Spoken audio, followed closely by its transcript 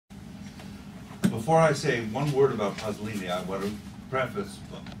before I say one word about Pasolini, I want to preface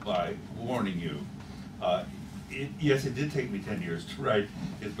by warning you. Yes, it did take me 10 years to write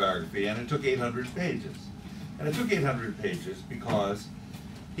his biography, and it took 800 pages. And it took 800 pages because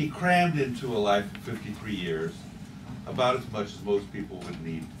he crammed into a life of 53 years about as much as most people would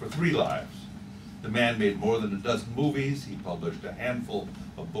need for 3 lives. The man made more than a dozen movies. He published a handful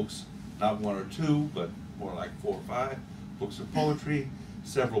of books, not 1 or 2, but more like 4 or 5 books of poetry,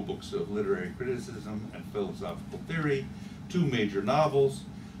 several books of literary criticism and philosophical theory, 2 major novels.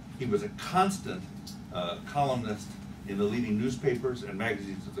 He was a constant columnist in the leading newspapers and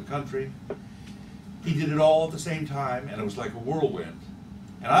magazines of the country. He did it all at the same time, and it was like a whirlwind.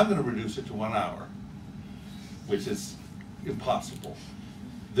 And I'm going to reduce it to 1 hour, which is impossible.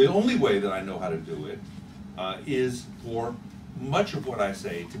 The only way that I know how to do it is for much of what I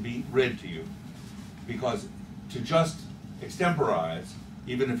say to be read to you, because to just extemporize,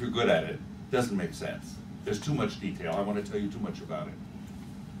 even if you're good at it, doesn't make sense. There's too much detail. I want to tell you too much about it.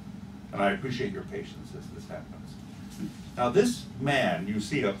 And I appreciate your patience as this happens. Now, this man you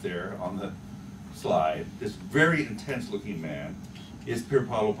see up there on the slide, this very intense-looking man, is Pier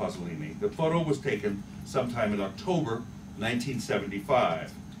Paolo Pasolini. The photo was taken sometime in October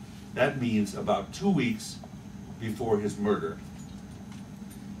 1975. That means about 2 weeks before his murder.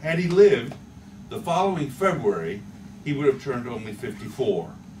 Had he lived, the following February, he would have turned only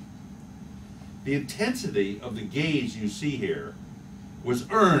 54. The intensity of the gaze you see here was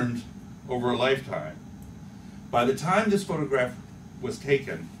earned over a lifetime. By the time this photograph was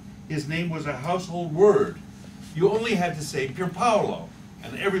taken, his name was a household word. You only had to say Pier Paolo,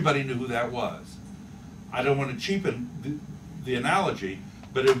 and everybody knew who that was. I don't want to cheapen the analogy,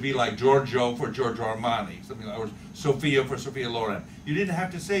 but it would be like Giorgio for Giorgio Armani, something like, or Sophia for Sophia Loren. You didn't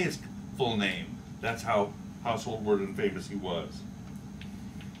have to say his full name. That's how household word and famous he was.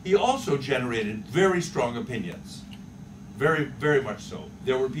 He also generated very strong opinions, very, very much so.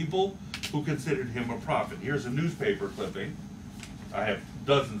 There were people who considered him a prophet. Here's a newspaper clipping. I have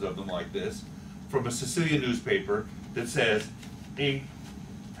dozens of them like this, from a Sicilian newspaper that says, "A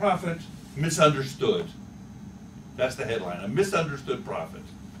prophet misunderstood." That's the headline, a misunderstood prophet.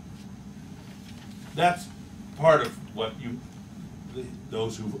 That's part of what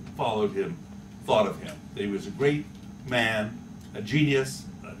those who followed him thought of him. He was a great man, a genius,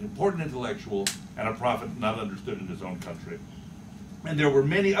 an important intellectual, and a prophet not understood in his own country. And there were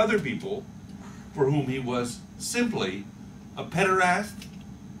many other people for whom he was simply a pederast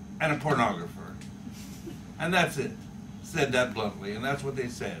and a pornographer. And that's it. Said that bluntly, and that's what they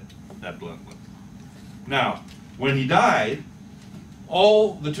said, that bluntly. Now, when he died,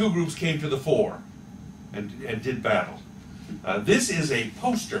 all the 2 groups came to the fore and did battle. This is a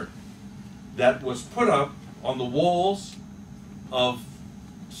poster that was put up on the walls of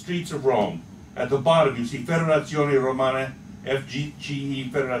streets of Rome. At the bottom you see Federazione Romana,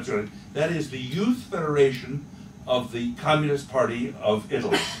 FGE Federazione. That is the youth federation of the Communist Party of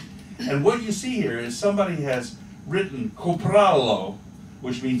Italy. And what you see here is somebody has written Coprallo,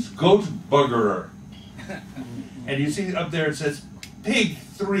 which means goat buggerer. And you see up there it says Pig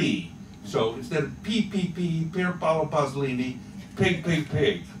 3. So instead of PPP, Pier Paolo Pasolini, Pig, Pig,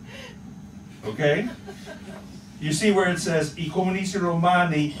 Pig. Okay? You see where it says I comunisti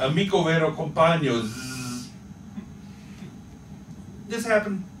romani, amico vero compagno. Zzz. This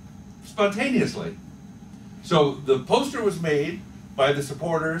happened spontaneously. So the poster was made by the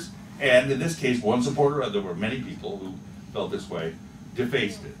supporters, and in this case, one supporter, there were many people who felt this way,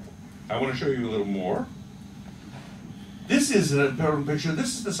 defaced it. I want to show you a little more. This is an important picture.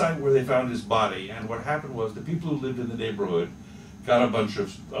 This is the site where they found his body, and what happened was the people who lived in the neighborhood got a bunch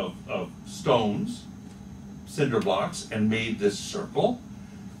of stones, cinder blocks, and made this circle,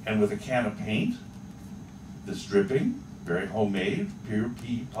 and with a can of paint, this dripping, very homemade, Pier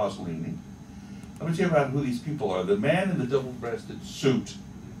P. Pasolini. Let me tell you about who these people are. The man in the double-breasted suit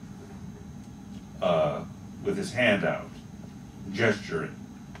with his hand out, gesturing.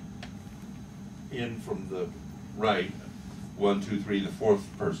 In from the right, 1, 2, 3, the 4th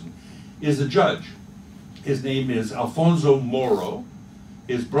person, is a judge. His name is Alfonso Moro.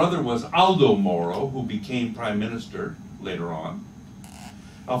 His brother was Aldo Moro, who became prime minister later on.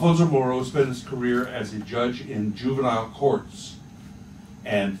 Alfonso Moro spent his career as a judge in juvenile courts.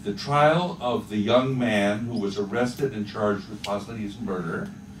 And the trial of the young man who was arrested and charged with Pasolini's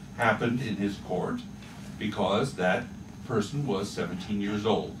murder happened in his court because that person was 17 years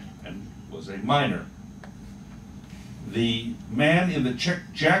old and was a minor. The man in the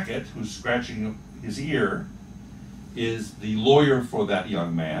check jacket who's scratching his ear is the lawyer for that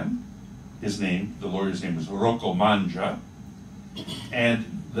young man. The lawyer's name is Rocco Mangia.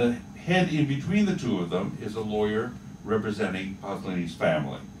 And the head in between the two of them is a lawyer representing Pasolini's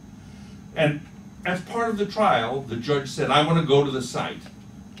family. And as part of the trial, the judge said, I want to go to the site.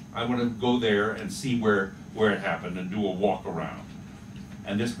 I want to go there and see where it happened and do a walk around.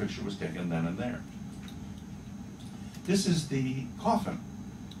 And this picture was taken then and there. This is the coffin.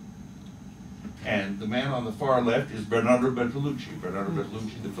 And the man on the far left is Bernardo Bertolucci. Bernardo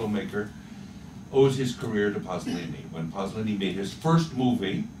Bertolucci, the filmmaker, owes his career to Pasolini. When Pasolini made his first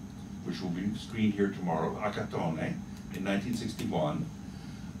movie, which will be screened here tomorrow, Acatone, in 1961,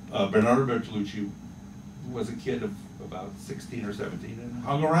 Bernardo Bertolucci was a kid of about 16 or 17 and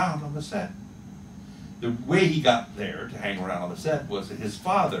hung around on the set. The way he got there to hang around on the set was that his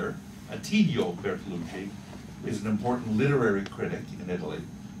father, Attilio Bertolucci, is an important literary critic in Italy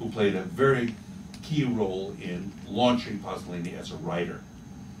who played a very key role in launching Pasolini as a writer.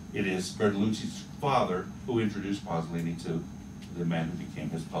 It is Bertolucci's father who introduced Pasolini to the man who became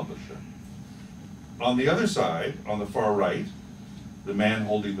his publisher. On the other side, on the far right, the man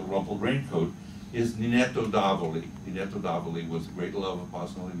holding the rumpled raincoat is Ninetto Davoli. Ninetto Davoli was a great love of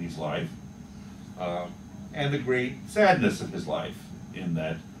Pasolini's life, and a great sadness of his life, in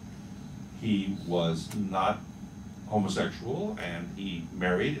that he was not homosexual, and he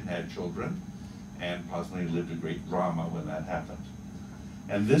married and had children, and Pasolini lived a great drama when that happened.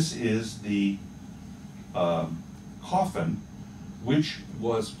 And this is the coffin, which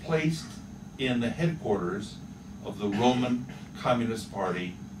was placed in the headquarters of the Roman Communist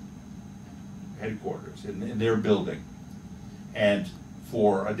Party headquarters, in their building. And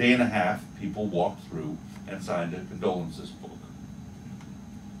for a day and a half, people walked through and signed a condolences book.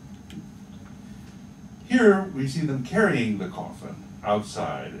 Here we see them carrying the coffin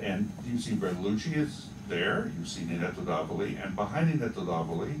outside, and you see Bertolucci is there, you see Ninetto Davoli, and behind Ninetto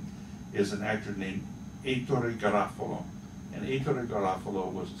Davoli is an actor named Ettore Garofalo. And Ettore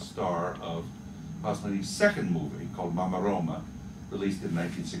Garofalo was a star of Pasolini's second movie called Mamma Roma, released in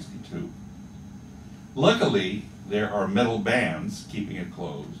 1962. Luckily, there are metal bands keeping it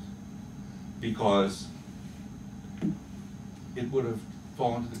closed, because it would have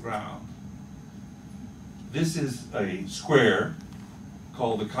fallen to the ground. This is a square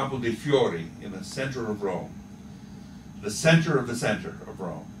called the Campo dei Fiori in the center of Rome. The center of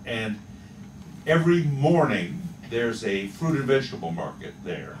Rome. And every morning there's a fruit and vegetable market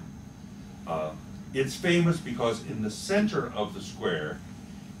there. It's famous because in the center of the square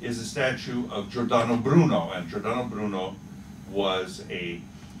is a statue of Giordano Bruno, and Giordano Bruno was a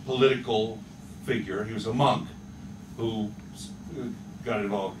political figure. He was a monk who got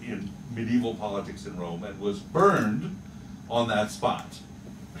involved in medieval politics in Rome and was burned on that spot.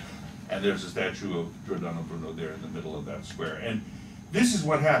 And there's a statue of Giordano Bruno there in the middle of that square. And this is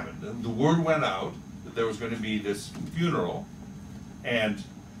what happened. The word went out that there was going to be this funeral, and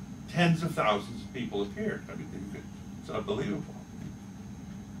tens of thousands of people appeared. I mean, it's unbelievable.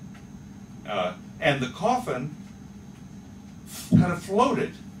 And the coffin kind of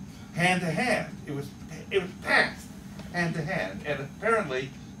floated hand to hand. It was passed hand to hand. And apparently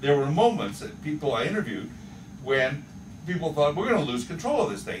there were moments that people I interviewed when people thought, we're going to lose control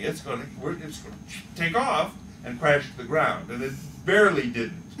of this thing. It's going to take off and crash to the ground. And it barely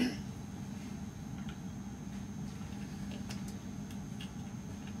didn't.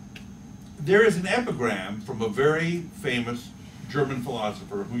 There is an epigram from a very famous German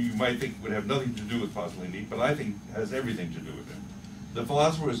philosopher who you might think would have nothing to do with Pasolini, but I think has everything to do with him. The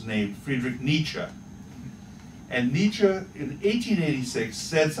philosopher is named Friedrich Nietzsche. And Nietzsche, in 1886,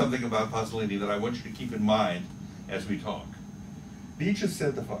 said something about Pasolini that I want you to keep in mind as we talk. Nietzsche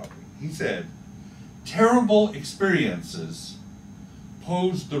said the following. He said, "Terrible experiences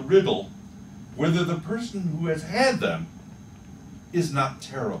pose the riddle whether the person who has had them is not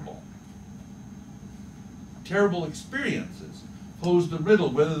terrible." Terrible experiences pose the riddle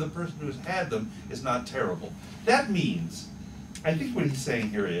whether the person who has had them is not terrible. That means, I think what he's saying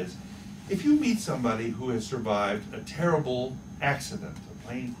here is, if you meet somebody who has survived a terrible accident, a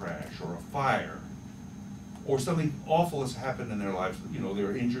plane crash or a fire, or something awful has happened in their lives, you know,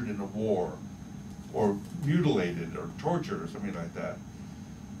 they're injured in a war, or mutilated, or tortured, or something like that,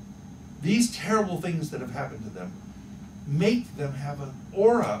 these terrible things that have happened to them make them have an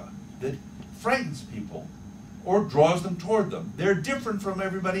aura that frightens people or draws them toward them. They're different from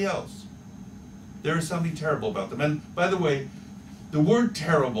everybody else. There is something terrible about them. And by the way, the word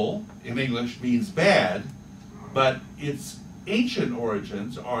terrible in English means bad, but its ancient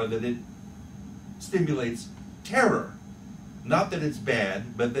origins are that it stimulates terror. Not that it's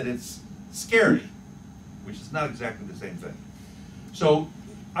bad, but that it's scary, which is not exactly the same thing. So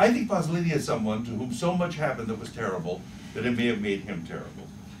I think Pasolini is someone to whom so much happened that was terrible that it may have made him terrible.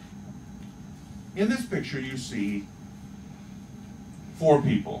 In this picture, you see four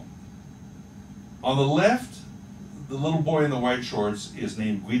people. On the left, the little boy in the white shorts is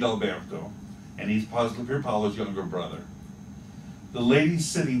named Guidalberto, and he's Pier Paolo's younger brother. The lady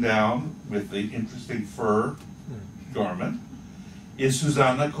sitting down with the interesting fur garment is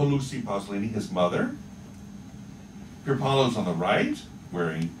Susanna Colucci Pasolini, his mother. Pier Paolo's on the right,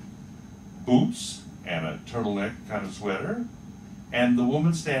 wearing boots and a turtleneck kind of sweater, and the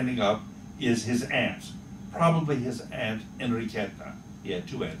woman standing up is his aunt, probably his aunt Enriqueta. He had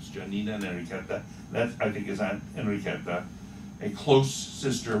two aunts, Giannina and Enriqueta. That's, I think, his aunt Enriqueta, a close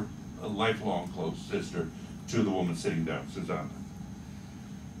sister, a lifelong close sister to the woman sitting down, Susanna.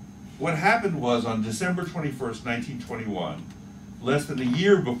 What happened was on December 21st, 1921, less than a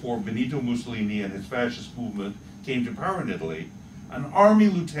year before Benito Mussolini and his fascist movement came to power in Italy, an army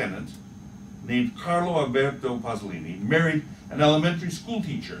lieutenant named Carlo Alberto Pasolini married an elementary school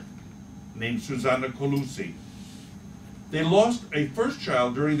teacher named Susanna Colucci. They lost a first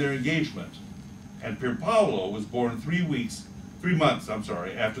child during their engagement, and Pier Paolo was born 3 months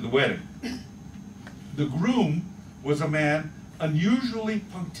after the wedding. The groom was a man unusually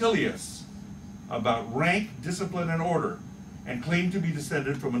punctilious about rank, discipline, and order, and claimed to be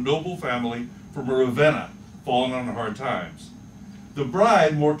descended from a noble family from Ravenna, fallen on hard times. The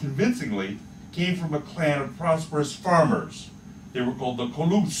bride, more convincingly, came from a clan of prosperous farmers. They were called the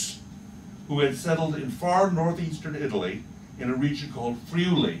Colus, who had settled in far northeastern Italy in a region called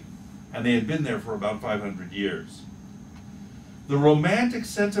Friuli, and they had been there for about 500 years. The romantic,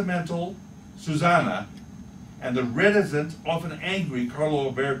 sentimental Susanna and the reticent, often angry Carlo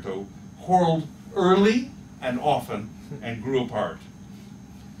Alberto quarreled early and often and grew apart.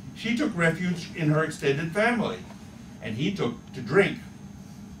 She took refuge in her extended family, and he took to drink.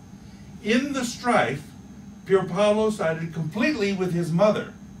 In the strife, Pier Paolo sided completely with his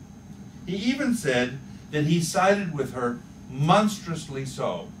mother. He even said that he sided with her monstrously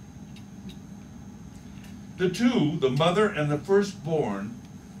so. The two, the mother and the firstborn,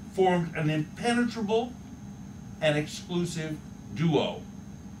 formed an impenetrable and exclusive duo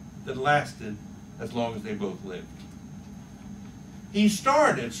that lasted as long as they both lived. He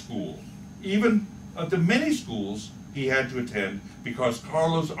starred at school, even at the many schools he had to attend because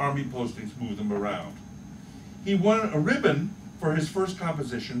Carlo's army postings moved him around. He won a ribbon for his first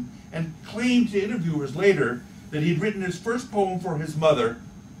composition and claimed to interviewers later that he'd written his first poem for his mother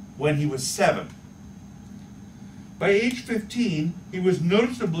when he was 7. By age 15, he was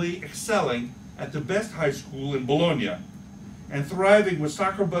noticeably excelling at the best high school in Bologna and thriving with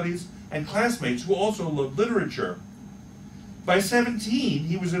soccer buddies and classmates who also loved literature. By 17,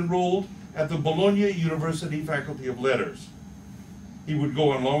 he was enrolled at the Bologna University Faculty of Letters. He would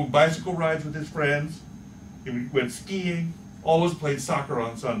go on long bicycle rides with his friends, he went skiing, always played soccer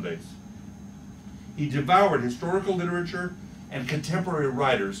on Sundays. He devoured historical literature and contemporary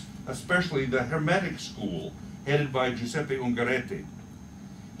writers, especially the Hermetic school, headed by Giuseppe Ungaretti.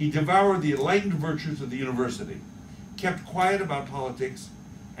 He devoured the enlightened virtues of the university, kept quiet about politics,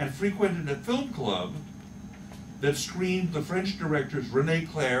 and frequented a film club that screened the French directors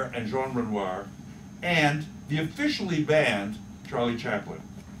René Clair and Jean Renoir, and the officially banned Charlie Chaplin.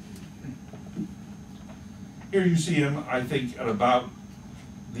 Here you see him, I think, at about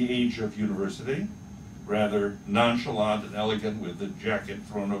the age of university, rather nonchalant and elegant with the jacket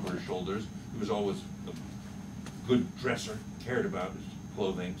thrown over his shoulders. He was always a good dresser, cared about his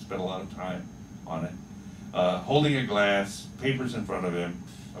clothing, spent a lot of time on it. Holding a glass, papers in front of him,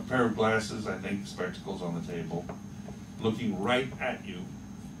 a pair of glasses, I think, spectacles on the table, looking right at you,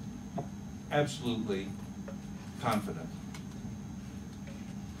 absolutely confident.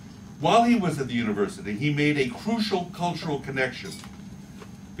 While he was at the university, he made a crucial cultural connection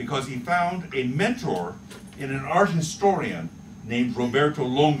because he found a mentor in an art historian named Roberto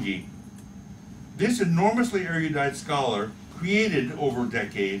Longhi. This enormously erudite scholar created over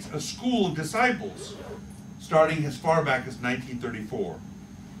decades a school of disciples, starting as far back as 1934.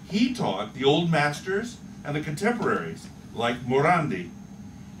 He taught the old masters and the contemporaries, like Morandi,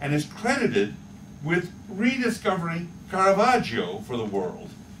 and is credited with rediscovering Caravaggio for the world,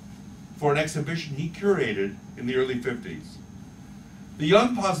 for an exhibition he curated in the early 50s. The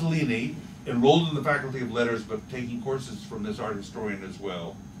young Pasolini, enrolled in the Faculty of Letters but taking courses from this art historian as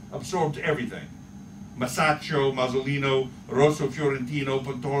well, absorbed everything. Masaccio, Masolino, Rosso Fiorentino,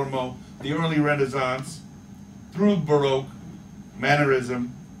 Pontormo, the early Renaissance, through Baroque,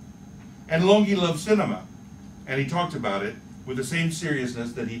 Mannerism, and Longhi loved cinema, and he talked about it with the same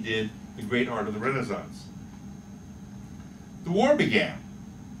seriousness that he did the great art of the Renaissance. The war began,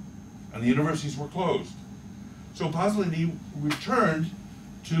 and the universities were closed. So Pasolini returned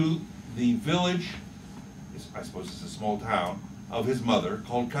to the village, I suppose it's a small town, of his mother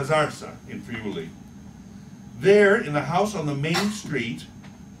called Casarsa in Friuli. There, in the house on the main street,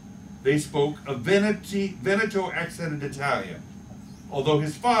 they spoke a Veneto accented Italian, although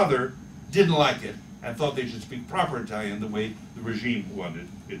his father didn't like it and thought they should speak proper Italian the way the regime wanted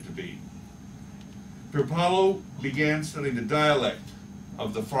it to be. Pier Paolo began studying the dialect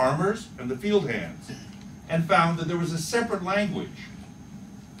of the farmers and the field hands and found that there was a separate language,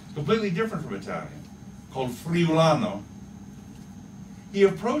 completely different from Italian, called Friulano. He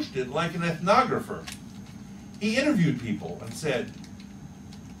approached it like an ethnographer. He interviewed people and said,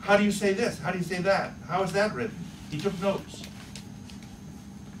 how do you say this? How do you say that? How is that written? He took notes.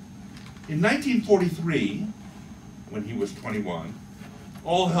 In 1943, when he was 21,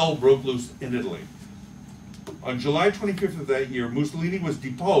 all hell broke loose in Italy. On July 25th of that year, Mussolini was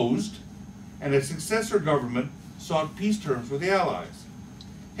deposed and a successor government sought peace terms with the Allies.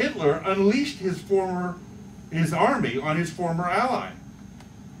 Hitler unleashed his army on his former ally,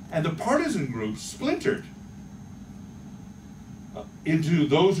 and the partisan groups splintered into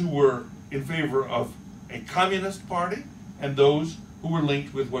those who were in favor of a communist party and those who were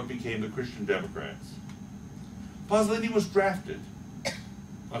linked with what became the Christian Democrats. Pasolini was drafted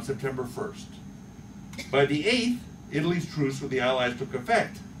on September 1st. By the 8th, Italy's truce with the Allies took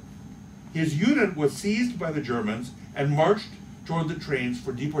effect. His unit was seized by the Germans and marched toward the trains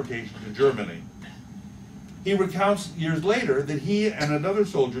for deportation to Germany. He recounts years later that he and another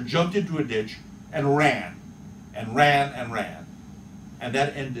soldier jumped into a ditch and ran, and ran, and ran. And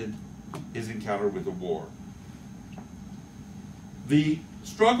that ended his encounter with the war. The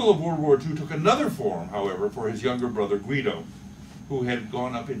struggle of World War II took another form, however, for his younger brother Guido, who had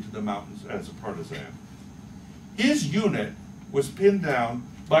gone up into the mountains as a partisan. His unit was pinned down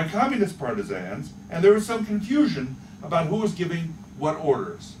by communist partisans, and there was some confusion about who was giving what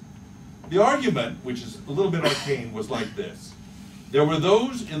orders. The argument, which is a little bit arcane, was like this. There were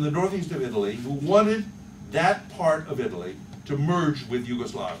those in the northeast of Italy who wanted that part of Italy to merge with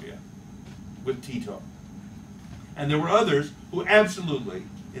Yugoslavia, with Tito. And there were others who absolutely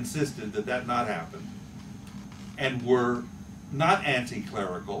insisted that that not happen and were not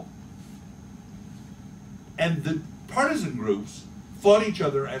anti-clerical. And the partisan groups fought each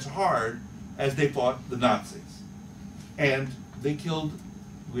other as hard as they fought the Nazis. And they killed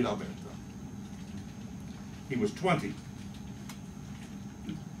Guido. He was 20.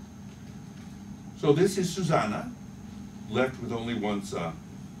 So this is Susanna, left with only one son.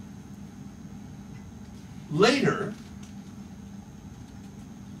 Later,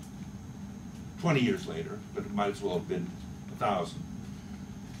 20 years later, but it might as well have been 1,000,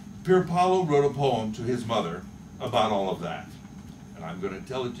 Pier Paolo wrote a poem to his mother about all of that. And I'm going to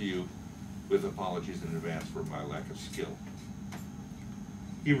tell it to you with apologies in advance for my lack of skill.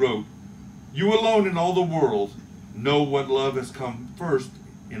 He wrote, "You alone in all the world know what love has come first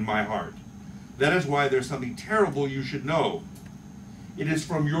in my heart. That is why there's something terrible you should know. It is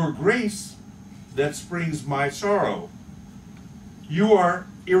from your grace that springs my sorrow. You are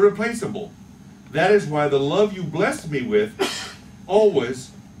irreplaceable. That is why the love you blessed me with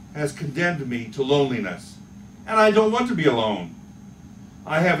always has condemned me to loneliness. And I don't want to be alone.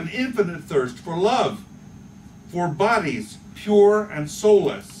 I have an infinite thirst for love, for bodies pure and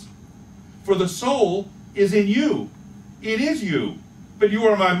soulless. For the soul is in you. It is you, but you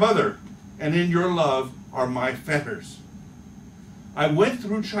are my mother, and in your love are my fetters. I went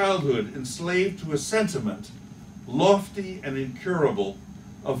through childhood enslaved to a sentiment, lofty and incurable,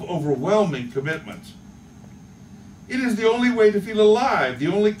 of overwhelming commitment. It is the only way to feel alive, the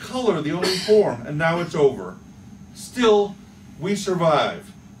only color, the only form, and now it's over. Still, we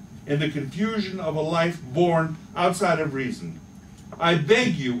survive in the confusion of a life born outside of reason. I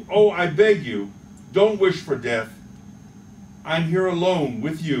beg you, oh, I beg you, don't wish for death. I'm here alone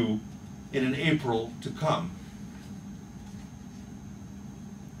with you in an April to come."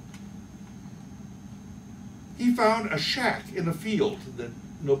 He found a shack in a field that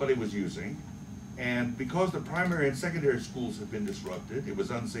nobody was using, and because the primary and secondary schools had been disrupted, it was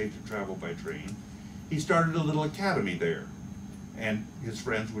unsafe to travel by train, he started a little academy there, and his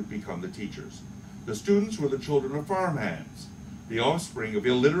friends would become the teachers. The students were the children of farmhands, the offspring of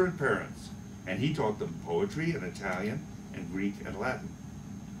illiterate parents, and he taught them poetry and Italian and Greek and Latin.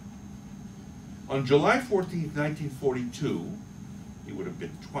 On July 14, 1942, he would have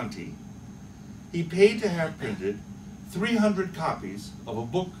been 20, he paid to have printed 300 copies of a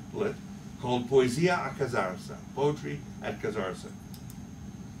booklet called Poesia a Casarsa, Poetry at Casarsa.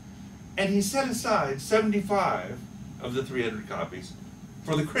 And he set aside 75 of the 300 copies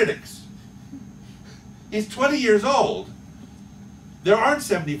for the critics. He's 20 years old, There aren't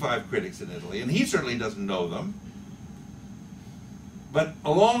 75 critics in Italy, and he certainly doesn't know them. But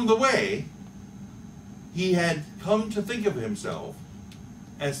along the way, he had come to think of himself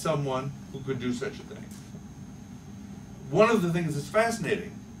as someone who could do such a thing. One of the things that's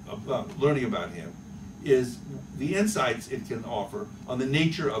fascinating about learning about him is the insights it can offer on the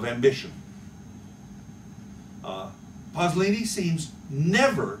nature of ambition. Pasolini seems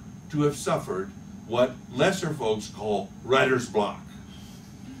never to have suffered what lesser folks call writer's block.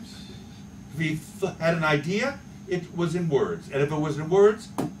 If he had an idea, it was in words. And if it was in words,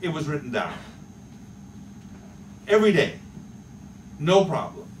 it was written down. Every day. No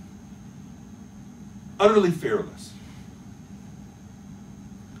problem. Utterly fearless.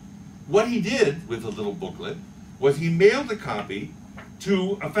 What he did with the little booklet was he mailed a copy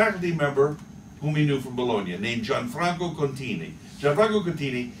to a faculty member whom he knew from Bologna, named Gianfranco Contini. Gianfranco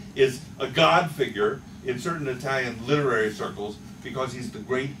Contini is a god figure in certain Italian literary circles because he's the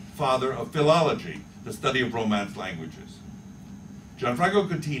great father of philology, the study of Romance languages. Gianfranco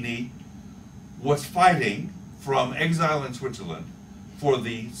Contini was fighting from exile in Switzerland for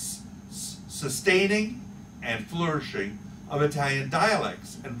the sustaining and flourishing of Italian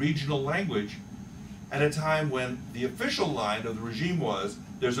dialects and regional language at a time when the official line of the regime was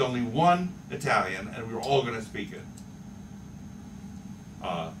there's only one Italian and we're all going to speak it.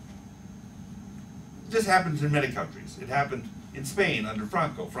 This happens in many countries. It happened in Spain under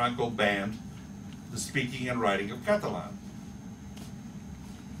Franco. Franco banned the speaking and writing of Catalan.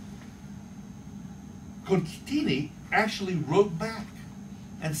 Contini actually wrote back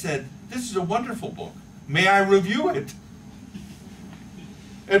and said, "This is a wonderful book. May I review it?"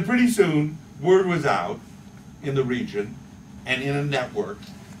 And pretty soon, word was out in the region and in a network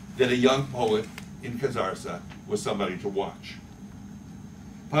that a young poet in Casarsa was somebody to watch.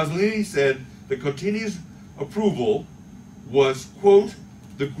 Pasolini said that Contini's approval was, quote,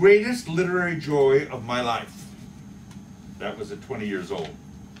 "the greatest literary joy of my life." That was at 20 years old,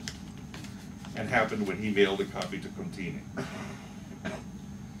 and happened when he mailed a copy to Contini.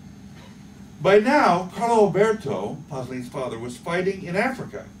 By now, Carlo Alberto, Pasolini's father, was fighting in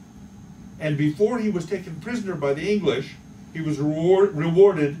Africa. And before he was taken prisoner by the English, he was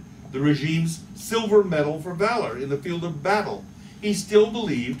rewarded the regime's silver medal for valor in the field of battle. He still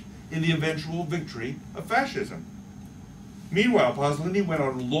believed in the eventual victory of fascism. Meanwhile, Pasolini went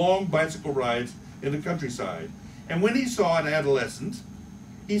on long bicycle rides in the countryside. And when he saw an adolescent,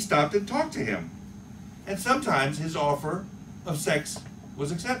 he stopped and talked to him. And sometimes his offer of sex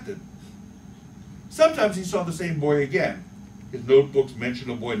was accepted. Sometimes he saw the same boy again. His notebooks mention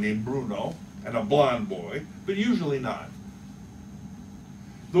a boy named Bruno and a blonde boy, but usually not.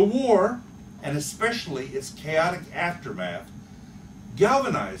 The war, and especially its chaotic aftermath,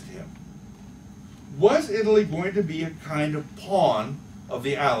 galvanized him. Was Italy going to be a kind of pawn of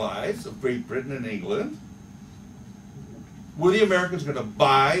the Allies, of Great Britain and England? Were the Americans going to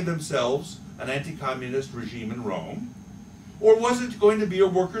buy themselves an anti-communist regime in Rome? Or was it going to be a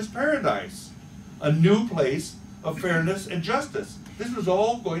workers' paradise? A new place of fairness and justice. This was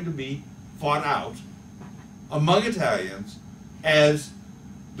all going to be fought out among Italians as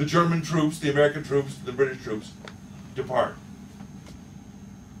the German troops, the American troops, the British troops depart.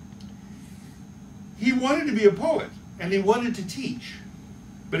 He wanted to be a poet, and he wanted to teach,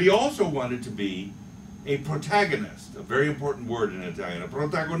 but he also wanted to be a protagonist, a very important word in Italian, a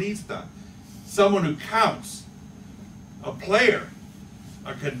protagonista, someone who counts, a player,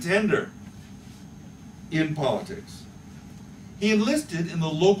 a contender in politics. He enlisted in the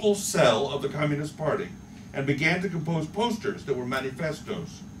local cell of the Communist Party and began to compose posters that were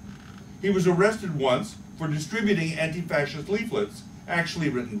manifestos. He was arrested once for distributing anti-fascist leaflets, actually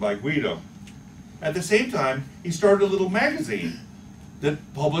written by Guido. At the same time, he started a little magazine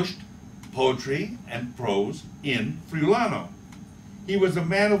that published poetry and prose in Friulano. He was a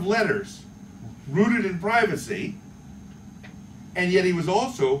man of letters, rooted in privacy, and yet he was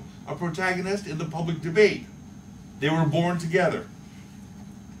also a protagonist in the public debate. They were born together.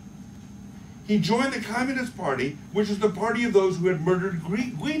 He joined the Communist Party, which was the party of those who had murdered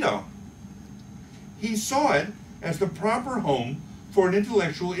Guido. He saw it as the proper home for an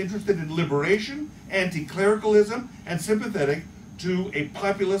intellectual interested in liberation, anti-clericalism, and sympathetic to a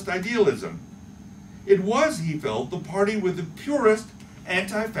populist idealism. It was, he felt, the party with the purest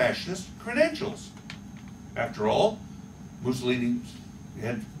anti-fascist credentials. After all, Mussolini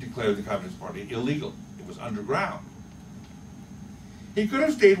had declared the Communist Party illegal. It was underground. He could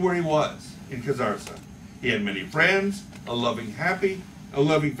have stayed where he was, in Casarsa. He had many friends, a loving family,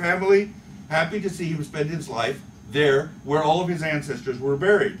 happy to see him spend his life there where all of his ancestors were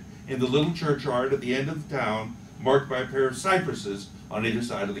buried, in the little churchyard at the end of the town marked by a pair of cypresses on either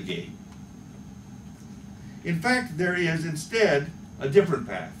side of the gate. In fact, there is instead a different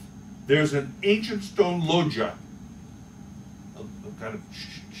path. There's an ancient stone loggia, a kind of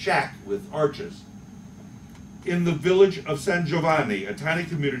shack with arches, in the village of San Giovanni, a tiny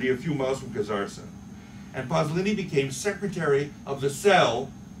community a few miles from Casarsa. And Pasolini became secretary of the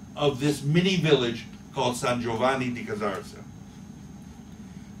cell of this mini village called San Giovanni di Casarsa.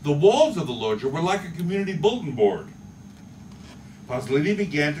 The walls of the loggia were like a community bulletin board. Pasolini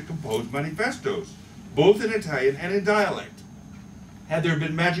began to compose manifestos, both in Italian and in dialect. Had there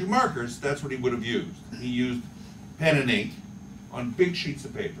been magic markers, that's what he would have used. He used pen and ink on big sheets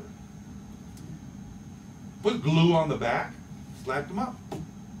of paper. Put glue on the back, slapped them up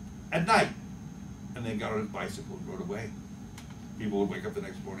at night, and then got on his bicycle and rode away. People would wake up the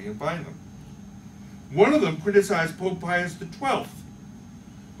next morning and find them. One of them criticized Pope Pius XII,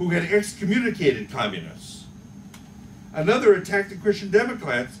 who had excommunicated communists. Another attacked the Christian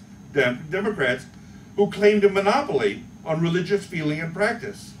Democrats who claimed a monopoly on religious feeling and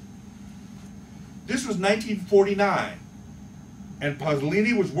practice. This was 1949, and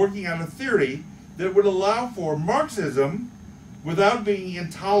Pasolini was working on a theory that would allow for Marxism without being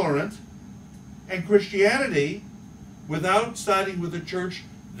intolerant, and Christianity without siding with a church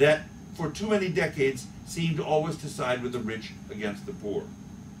that for too many decades seemed always to side with the rich against the poor.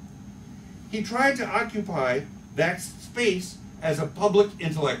 He tried to occupy that space as a public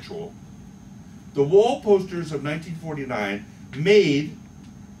intellectual. The wall posters of 1949 made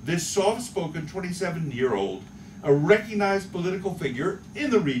this soft-spoken 27-year-old a recognized political figure in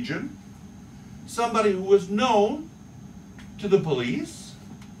the region, somebody who was known to the police,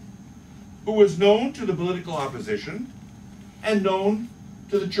 who was known to the political opposition, and known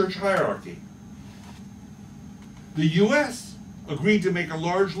to the church hierarchy. The U.S. agreed to make a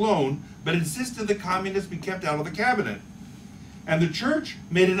large loan, but insisted the communists be kept out of the cabinet. And the church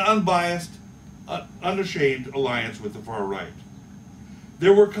made an unbiased, unashamed alliance with the far right.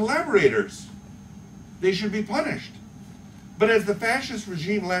 There were collaborators. They should be punished. But as the fascist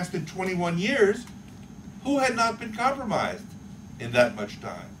regime lasted 21 years, who had not been compromised in that much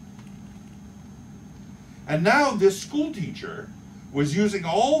time? And now this school teacher was using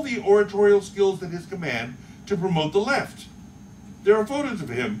all the oratorial skills at his command to promote the left. There are photos of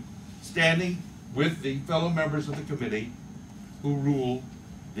him standing with the fellow members of the committee who rule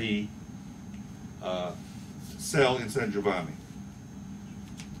the cell in San Giovanni.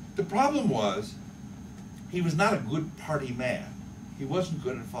 The problem was, he was not a good party man. He wasn't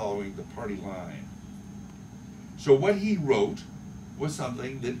good at following the party line. So what he wrote was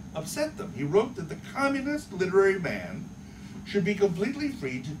something that upset them. He wrote that the communist literary man should be completely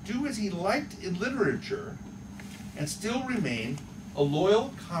free to do as he liked in literature and still remain a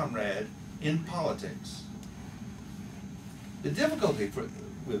loyal comrade in politics. The difficulty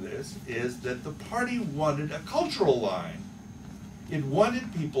with this is that the party wanted a cultural line. It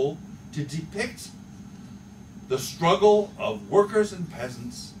wanted people to depict the struggle of workers and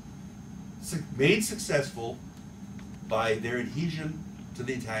peasants made successful by their adhesion to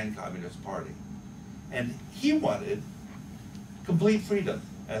the Italian Communist Party. And he wanted complete freedom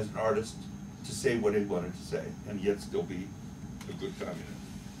as an artist to say what he wanted to say and yet still be a good communist.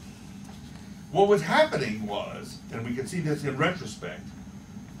 What was happening was, and we can see this in retrospect,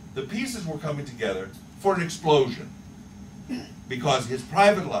 the pieces were coming together for an explosion because his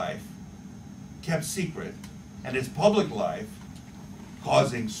private life, kept secret, and his public life,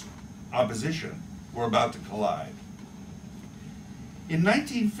 causing opposition, were about to collide. In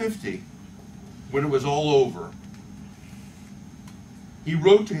 1950, when it was all over, he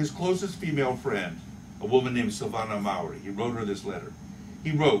wrote to his closest female friend, a woman named Silvana Mauri. He wrote her this letter.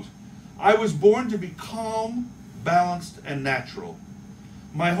 He wrote, "I was born to be calm, balanced, and natural.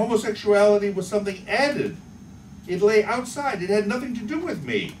 My homosexuality was something added. It lay outside. It had nothing to do with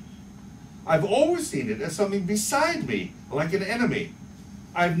me. I've always seen it as something beside me, like an enemy.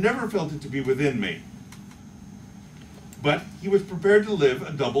 I've never felt it to be within me." But he was prepared to live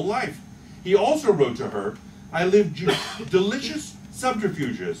a double life. He also wrote to her, "I live delicious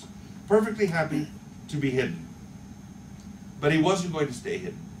subterfuges, perfectly happy to be hidden." But he wasn't going to stay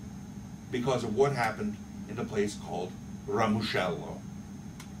hidden because of what happened in a place called Ramuscello.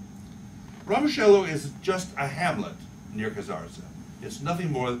 Ramuscello is just a hamlet near Casarsa. It's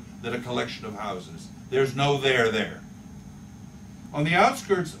nothing more than a collection of houses. There's no there. On the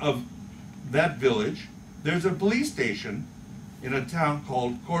outskirts of that village, there's a police station in a town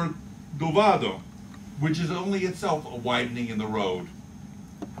called Cordovado, which is only itself a widening in the road.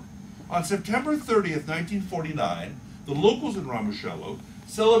 On September 30th, 1949, the locals in Ramuscello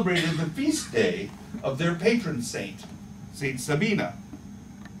celebrated the feast day of their patron saint, Saint Sabina.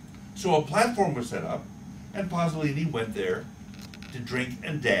 So a platform was set up, and Pasolini went there to drink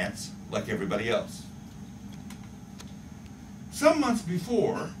and dance like everybody else. Some months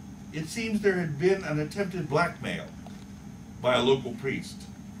before, it seems there had been an attempted blackmail by a local priest.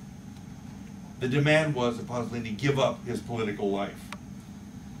 The demand was that Pasolini give up his political life.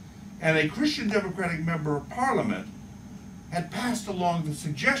 And a Christian Democratic member of Parliament had passed along the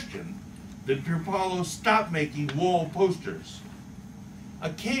suggestion that Pier Paolo stop making wall posters.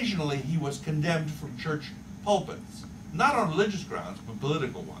 Occasionally, he was condemned from church pulpits, not on religious grounds, but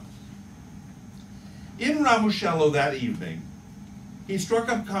political ones. In Ramuscello that evening, he struck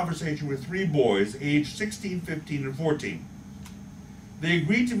up conversation with three boys aged 16, 15, and 14. They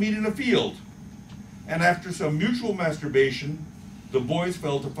agreed to meet in a field, and after some mutual masturbation, the boys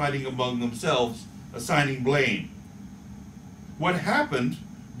fell to fighting among themselves, assigning blame. What happened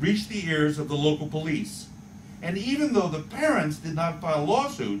reached the ears of the local police, and even though the parents did not file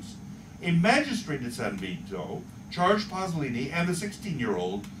lawsuits, a magistrate at San Vito charged Pasolini and the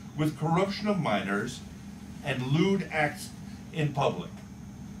 16-year-old with corruption of minors and lewd acts in public.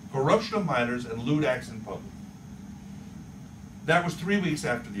 Corruption of minors and lewd acts in public. That was 3 weeks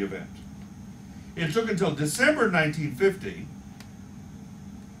after the event. It took until December 1950,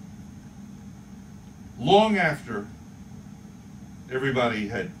 long after everybody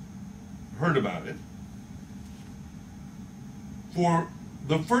had heard about it, for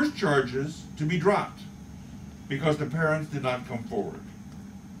the first charges to be dropped because the parents did not come forward.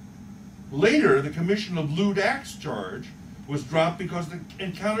 Later, the commission of lewd acts charge was dropped because the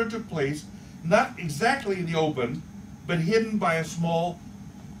encounter took place not exactly in the open, but hidden by a small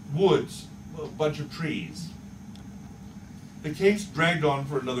woods, a bunch of trees. The case dragged on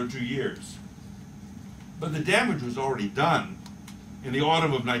for another 2 years. But the damage was already done in the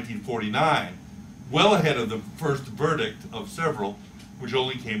autumn of 1949, well ahead of the first verdict of several, which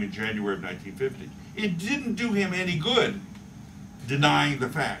only came in January of 1950. It didn't do him any good denying the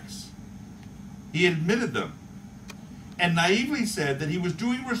facts. He admitted them and naively said that he was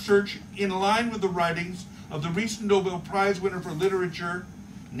doing research in line with the writings of the recent Nobel Prize winner for literature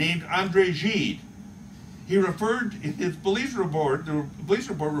named André Gide. He referred, in his police report, the police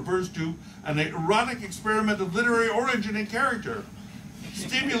report refers to an erotic experiment of literary origin and character,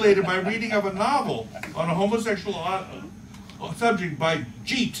 stimulated by reading of a novel on a homosexual subject by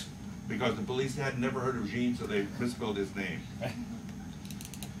Gide, because the police had never heard of Gide, so they misspelled his name.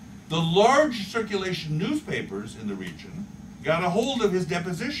 The large circulation newspapers in the region got a hold of his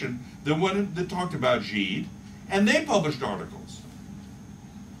deposition, the one that talked about Gide, and they published articles.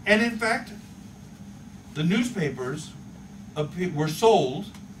 And in fact, the newspapers were sold,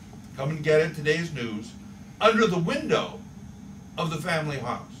 come and get it, today's news, under the window of the family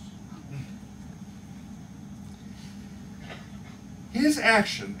house. His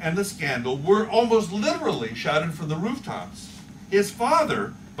action and the scandal were almost literally shouted from the rooftops. His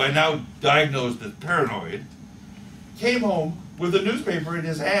father, by now diagnosed as paranoid, came home with a newspaper in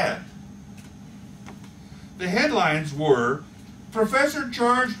his hand. The headlines were, "Professor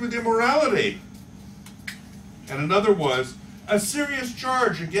charged with immorality," and another was, "A serious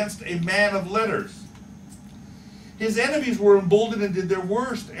charge against a man of letters." His enemies were emboldened and did their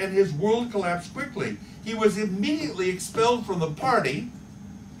worst, and his world collapsed quickly. He was immediately expelled from the party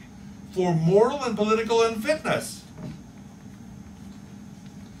for moral and political unfitness.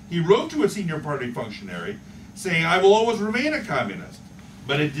 He wrote to a senior party functionary saying, "I will always remain a communist,"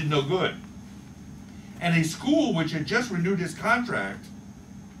 but it did no good. And a school which had just renewed his contract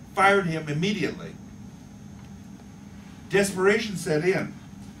fired him immediately. Desperation set in.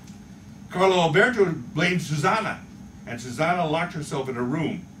 Carlo Alberto blamed Susanna, and Susanna locked herself in a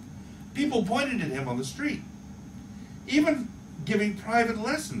room. People pointed at him on the street. Even giving private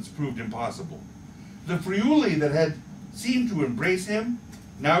lessons proved impossible. The Friuli that had seemed to embrace him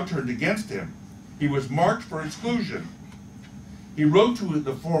now turned against him. He was marked for exclusion. He wrote to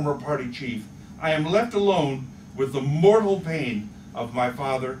the former party chief, "I am left alone with the mortal pain of my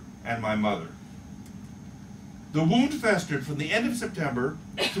father and my mother." The wound festered from the end of September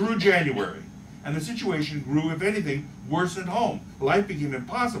through January, and the situation grew, if anything, worse at home. Life became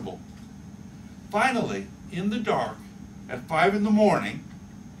impossible. Finally, in the dark, at 5 in the morning,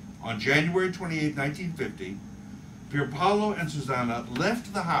 on January 28, 1950, Pier Paolo and Susanna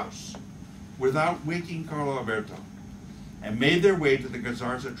left the house without waking Carlo Alberto and made their way to the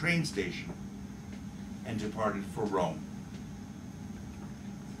Gazzarza train station and departed for Rome.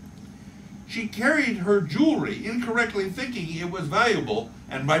 She carried her jewelry, incorrectly thinking it was valuable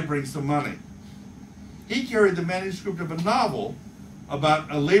and might bring some money. He carried the manuscript of a novel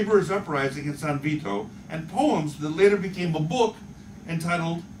about a laborers' uprising in San Vito, and poems that later became a book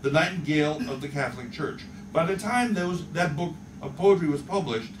entitled The Nightingale of the Catholic Church. By the time that book of poetry was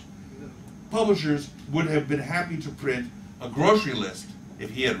published, publishers would have been happy to print a grocery list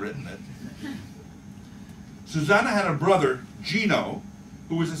if he had written it. Susanna had a brother, Gino,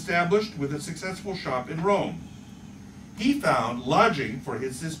 who was established with a successful shop in Rome. He found lodging for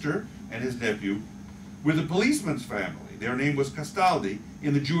his sister and his nephew with a policeman's family. Their name was Castaldi,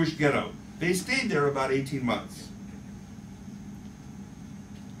 in the Jewish ghetto. They stayed there about 18 months.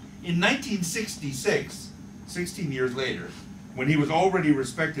 In 1966, 16 years later, when he was already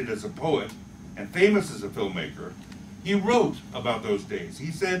respected as a poet and famous as a filmmaker, he wrote about those days.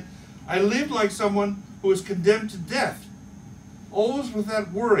 He said, "I lived like someone who was condemned to death, always with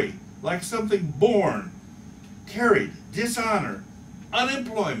that worry, like something born, carried, dishonor,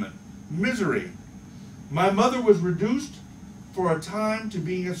 unemployment, misery. My mother was reduced for a time to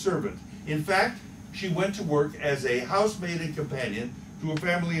being a servant. In fact, she went to work as a housemaid and companion to a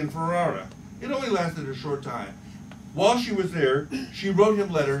family in Ferrara. It only lasted a short time. While she was there, she wrote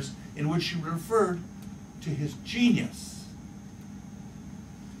him letters in which she referred to his genius."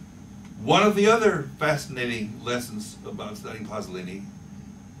 One of the other fascinating lessons about studying Pasolini,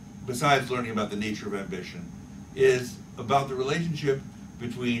 besides learning about the nature of ambition, is about the relationship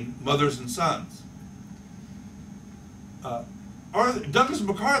between mothers and sons. Douglas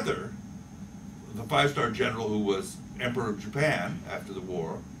MacArthur, the five-star general who was Emperor of Japan after the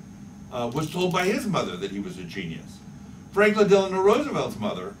war, was told by his mother that he was a genius. Franklin Delano Roosevelt's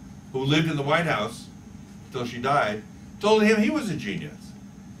mother, who lived in the White House till she died, told him he was a genius.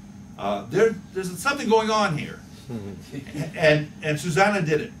 There's something going on here. And Susanna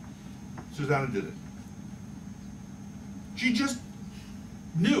did it. Susanna did it. She just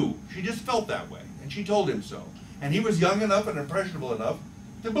knew. She just felt that way. And she told him so. And he was young enough and impressionable enough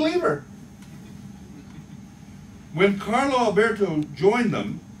to believe her. When Carlo Alberto joined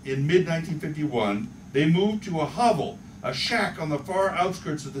them in mid-1951, they moved to a hovel, a shack on the far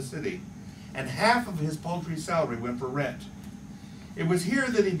outskirts of the city, and half of his paltry salary went for rent. It was here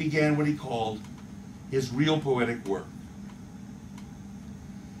that he began what he called his real poetic work.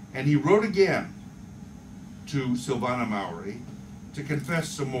 And he wrote again to Silvana Mauri to confess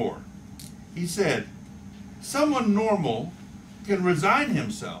some more. He said, "Someone normal can resign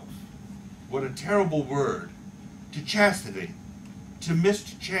himself," what a terrible word, "to chastity, to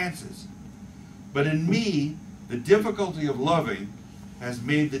missed chances. But in me, the difficulty of loving has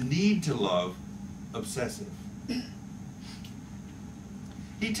made the need to love obsessive."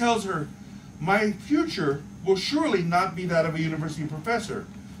 He tells her, "My future will surely not be that of a university professor.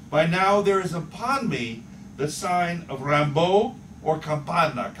 By now there is upon me the sign of Rimbaud or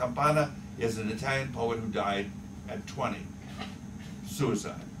Campana." Campana is an Italian poet who died at 20.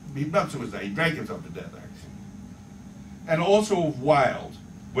 Suicide. Not suicide, he drank himself to death, actually. "And also of Wilde,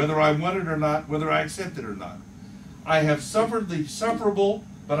 whether I want it or not, whether I accept it or not. I have suffered the sufferable,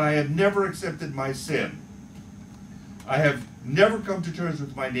 but I have never accepted my sin. I have never come to terms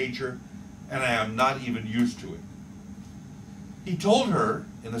with my nature, and I am not even used to it." He told her,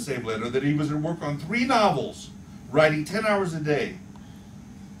 in the same letter, that he was at work on 3 novels, writing 10 hours a day.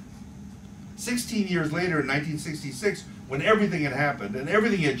 16 years later, in 1966, when everything had happened and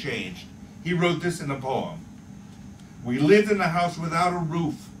everything had changed, he wrote this in a poem. "We lived in a house without a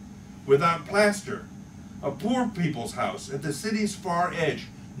roof, without plaster, a poor people's house at the city's far edge,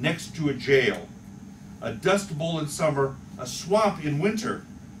 next to a jail. A dust bowl in summer, a swamp in winter,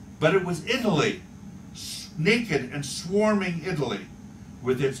 but it was Italy, naked and swarming Italy,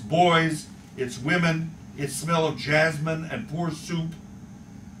 with its boys, its women, its smell of jasmine and poor soup,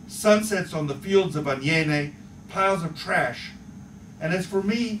 sunsets on the fields of Aniene, piles of trash. And as for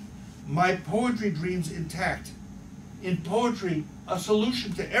me, my poetry dreams intact. In poetry, a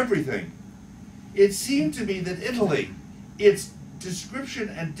solution to everything. It seemed to me that Italy, its description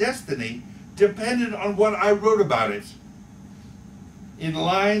and destiny, depended on what I wrote about it. In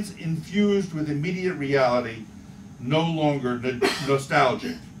lines infused with immediate reality, no longer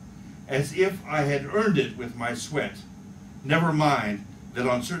nostalgic, as if I had earned it with my sweat. Never mind that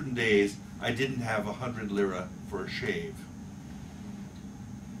on certain days I didn't have 100 lire for a shave."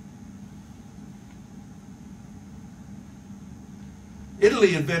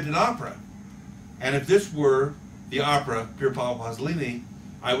 Italy invented opera, and if this were the opera Pier Paolo Pasolini,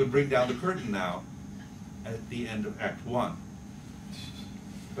 I would bring down the curtain now at the end of Act 1.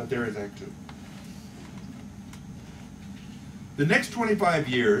 But there is Act 2. The next 25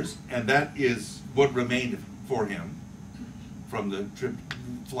 years, and that is what remained for him from the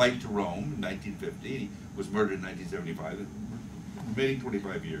flight to Rome in 1950, he was murdered in 1975, remaining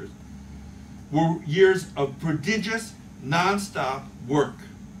 25 years, were years of prodigious, non-stop work.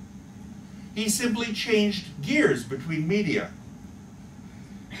 He simply changed gears between media.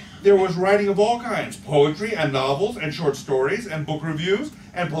 There was writing of all kinds, poetry and novels and short stories and book reviews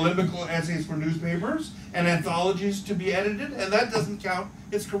and polemical essays for newspapers and anthologies to be edited, and that doesn't count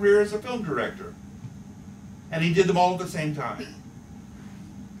his career as a film director. And he did them all at the same time.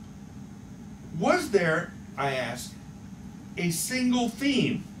 Was there, I ask, a single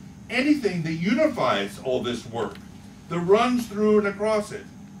theme, anything that unifies all this work, that runs through and across it?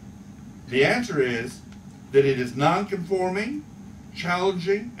 The answer is that it is non-conforming,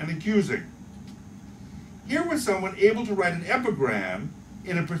 challenging, and accusing. Here was someone able to write an epigram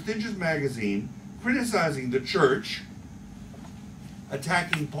in a prestigious magazine criticizing the church,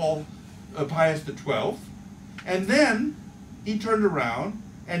 attacking Pius XII, and then he turned around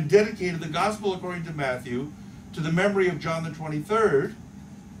and dedicated the Gospel according to Matthew to the memory of John the 23rd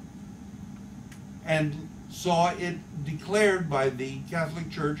and saw it declared by the Catholic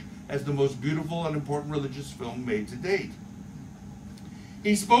Church as the most beautiful and important religious film made to date.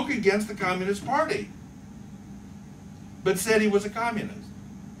 He spoke against the Communist Party, but said he was a communist.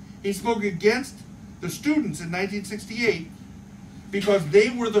 He spoke against the students in 1968 because they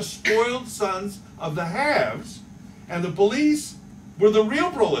were the spoiled sons of the haves, and the police were the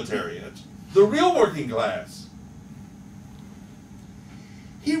real proletariat, the real working class.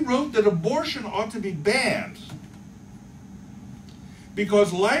 He wrote that abortion ought to be banned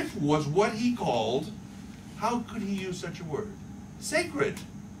because life was what he called, how could he use such a word? Sacred.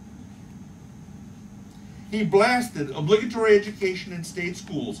 He blasted obligatory education in state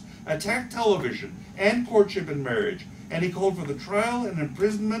schools, attacked television and courtship and marriage, and he called for the trial and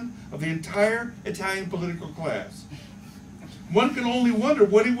imprisonment of the entire Italian political class. One can only wonder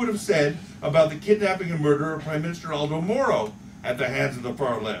what he would have said about the kidnapping and murder of Prime Minister Aldo Moro at the hands of the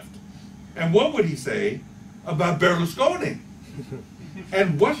far left. And what would he say about Berlusconi?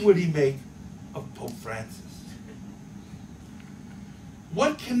 And what would he make of Pope Francis?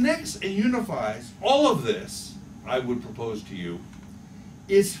 What connects and unifies all of this, I would propose to you,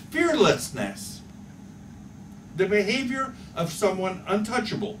 is fearlessness. The behavior of someone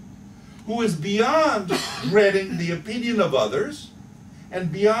untouchable, who is beyond dreading the opinion of others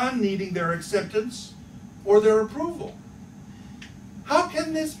and beyond needing their acceptance or their approval. How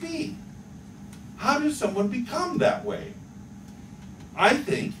can this be? How does someone become that way? I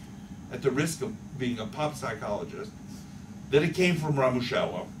think, at the risk of being a pop psychologist, that it came from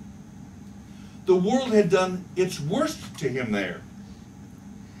Ramuscello. The world had done its worst to him there.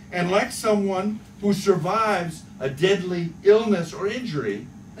 And like someone who survives a deadly illness or injury,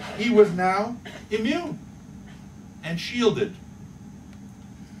 he was now immune and shielded.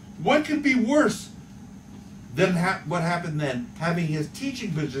 What could be worse than what happened then? Having his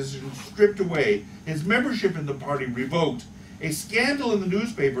teaching position stripped away, his membership in the party revoked, a scandal in the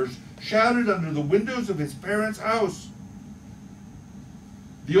newspapers shouted under the windows of his parents' house.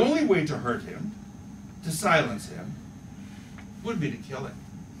 The only way to hurt him, to silence him, would be to kill him.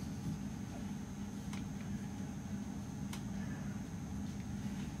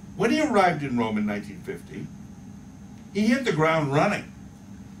 When he arrived in Rome in 1950, he hit the ground running.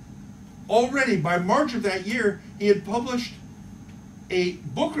 Already by March of that year, he had published a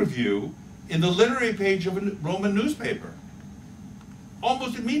book review in the literary page of a Roman newspaper,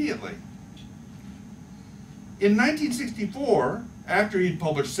 almost immediately. In 1964, after he'd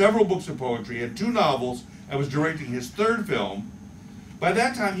published several books of poetry and 2 novels and was directing his 3rd film, by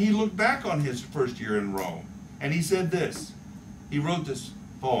that time he looked back on his first year in Rome, and he said this. He wrote this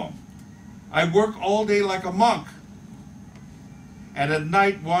poem. I work all day like a monk, and at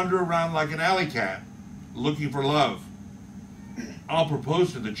night wander around like an alley cat, looking for love. I'll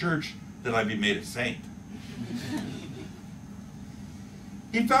propose to the church that I be made a saint.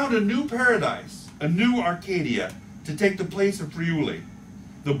 He found a new paradise, a new Arcadia, to take the place of Friuli.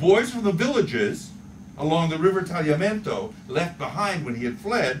 The boys from the villages along the river Tagliamento, left behind when he had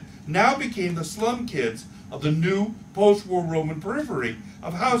fled, now became the slum kids of the new post-war Roman periphery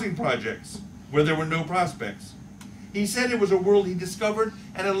of housing projects where there were no prospects. He said it was a world he discovered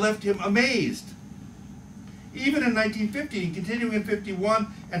and it left him amazed. Even in 1950 and continuing in 51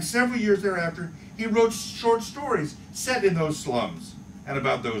 and several years thereafter, he wrote short stories set in those slums and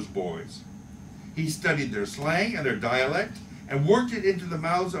about those boys. He studied their slang and their dialect and worked it into the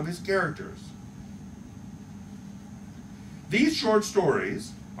mouths of his characters. These short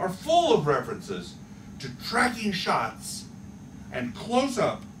stories are full of references to tracking shots and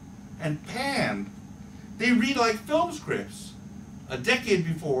close-up and pan. They read like film scripts a decade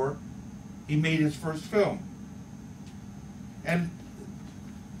before he made his first film. And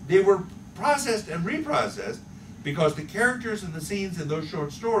they were processed and reprocessed because the characters and the scenes in those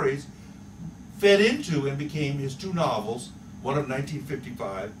short stories fed into and became his two novels, one of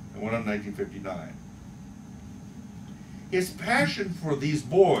 1955 and one of 1959. His passion for these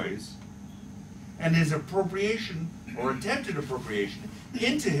boys and his appropriation or attempted appropriation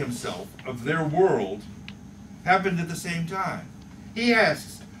into himself of their world happened at the same time. He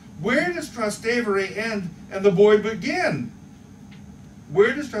asks, where does Trastevere end and the boy begin?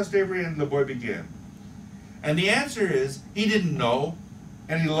 Where does Trastevere end and the boy begin? And the answer is, he didn't know,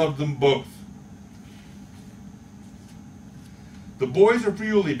 and he loved them both. The boys of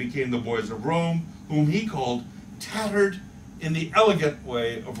Friuli became the boys of Rome, whom he called tattered in the elegant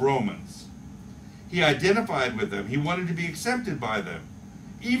way of Romans. He identified with them. He wanted to be accepted by them,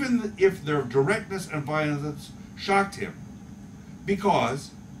 even if their directness and violence shocked him, because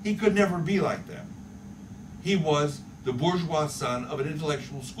he could never be like them. He was the bourgeois son of an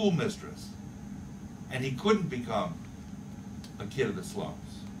intellectual schoolmistress, and he couldn't become a kid of the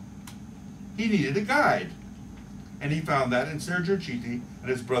slums. He needed a guide, and he found that in Sergio Citti and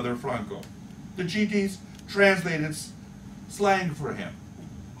his brother Franco. The Cittis translated slang for him,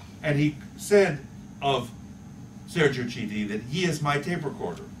 and he said of Sergio Citti that he is my tape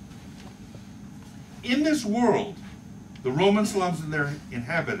recorder. In this world, the Roman slums and their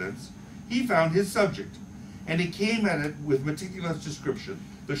inhabitants, he found his subject, and he came at it with meticulous description.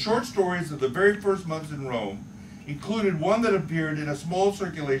 The short stories of the very first months in Rome included one that appeared in a small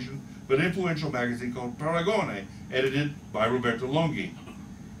circulation but influential magazine called Paragone, edited by Roberto Longhi.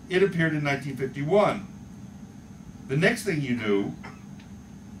 It appeared in 1951. The next thing you knew,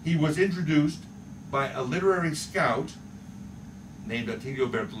 he was introduced by a literary scout named Attilio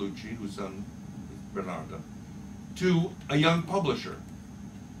Bertolucci, whose son is Bernardo, to a young publisher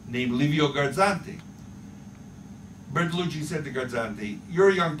named Livio Garzanti. Bertolucci said to Garzanti, you're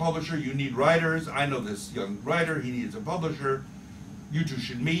a young publisher, you need writers. I know this young writer, he needs a publisher. You two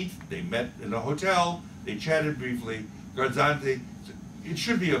should meet. They met in a hotel, they chatted briefly. Garzanti, it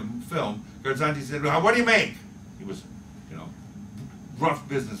should be a film. Garzanti said, well, what do you make? He was, rough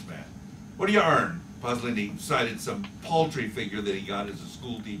businessman. What do you earn? Pasolini cited some paltry figure that he got as a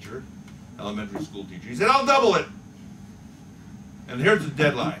school teacher, elementary school teacher. He said, I'll double it. And here's the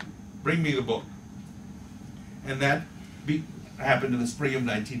deadline. Bring me the book. And that happened in the spring of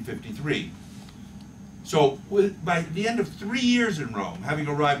 1953. So by the end of 3 years in Rome, having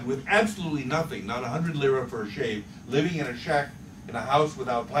arrived with absolutely nothing, not 100 lira for a shave, living in a shack in a house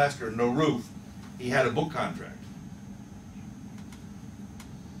without plaster and no roof, he had a book contract.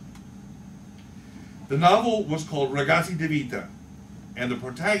 The novel was called Ragazzi di Vita, and the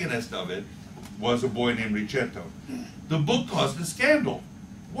protagonist of it was a boy named Ricetto. The book caused a scandal.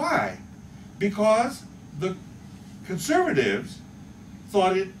 Why? Because the conservatives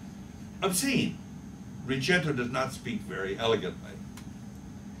thought it obscene. Ricetto does not speak very elegantly.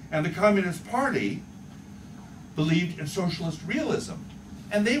 And the Communist Party believed in socialist realism,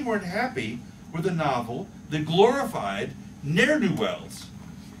 and they weren't happy with a novel that glorified ne'er-do-wells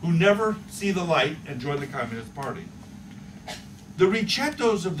who never see the light and join the Communist Party. The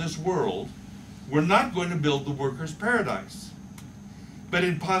Ricettos of this world were not going to build the workers' paradise. But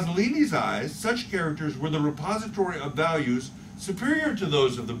in Pasolini's eyes, such characters were the repository of values superior to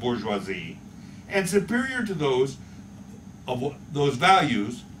those of the bourgeoisie and superior to those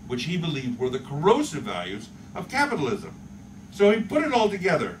values which he believed were the corrosive values of capitalism. So he put it all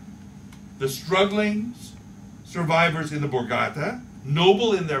together. The struggling survivors in the Borgata,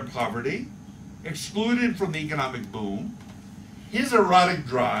 noble in their poverty, excluded from the economic boom, his erotic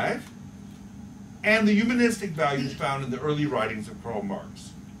drive, and the humanistic values found in the early writings of Karl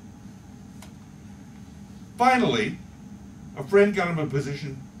Marx. Finally, a friend got him a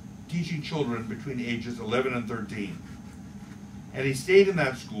position teaching children between ages 11 and 13, and he stayed in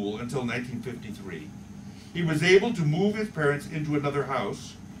that school until 1953. He was able to move his parents into another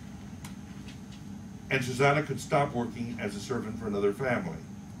house, and Susanna could stop working as a servant for another family.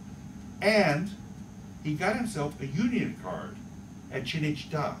 And he got himself a union card at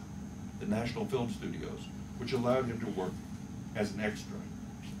Cinecittà, the National Film Studios, which allowed him to work as an extra.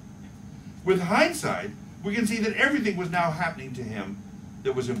 With hindsight, we can see that everything was now happening to him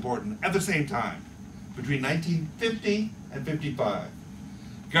that was important at the same time, between 1950 and 55.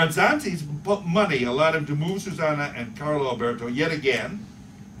 Garzanti's money allowed him to move Susanna and Carlo Alberto yet again,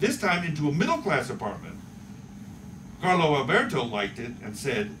 this time into a middle-class apartment. Carlo Alberto liked it and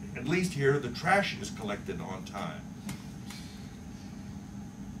said, at least here the trash is collected on time.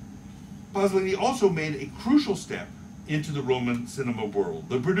 Pasolini also made a crucial step into the Roman cinema world.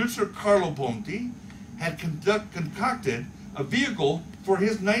 The producer Carlo Ponti had concocted a vehicle for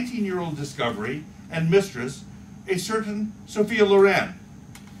his 19-year-old discovery and mistress, a certain Sophia Loren.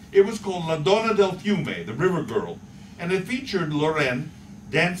 It was called La Donna del Fiume, the River Girl, and it featured Loren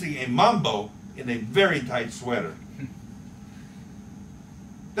dancing a mambo in a very tight sweater.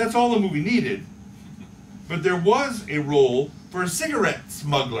 That's all the movie needed, but there was a role for a cigarette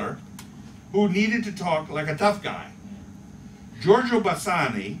smuggler who needed to talk like a tough guy. Giorgio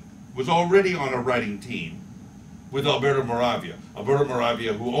Bassani was already on a writing team with Alberto Moravia. Alberto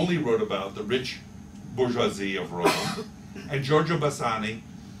Moravia, who only wrote about the rich bourgeoisie of Rome, and Giorgio Bassani,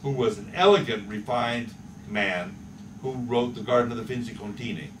 who was an elegant, refined man who wrote The Garden of the Finzi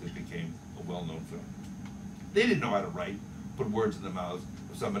Contini, that became a well-known film. They didn't know how to write, put words in the mouths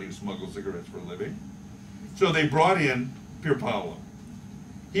of somebody who smuggled cigarettes for a living. So they brought in Pier Paolo.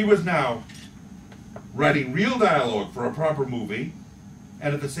 He was now writing real dialogue for a proper movie,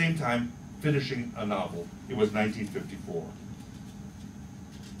 and at the same time finishing a novel. It was 1954.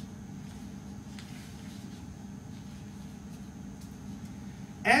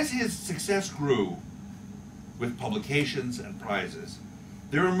 As his success grew with publications and prizes,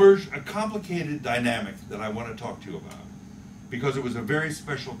 there emerged a complicated dynamic that I want to talk to you about, because it was a very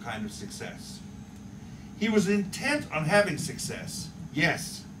special kind of success. He was intent on having success,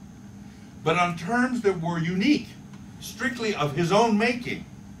 yes, but on terms that were unique, strictly of his own making.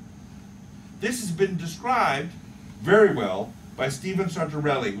 This has been described very well by Stephen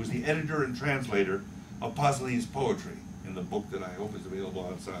Sartorelli, who's the editor and translator of Pasolini's poetry, in the book that I hope is available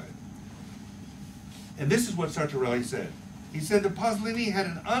outside. And this is what Sartorelli said. He said that Pasolini had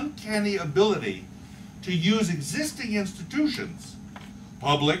an uncanny ability to use existing institutions,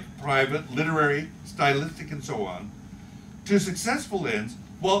 public, private, literary, stylistic, and so on, to successful ends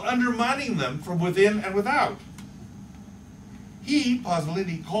while undermining them from within and without. He,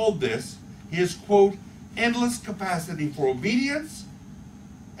 Pasolini, called this his, quote, endless capacity for obedience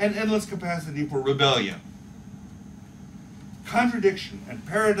and endless capacity for rebellion. Contradiction and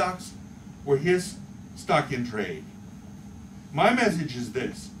paradox were his stock in trade. My message is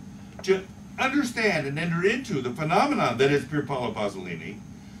this: to understand and enter into the phenomenon that is Pier Paolo Pasolini,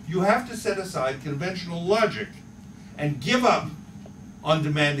 you have to set aside conventional logic and give up on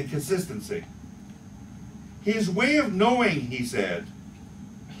demanding consistency. His way of knowing, he said,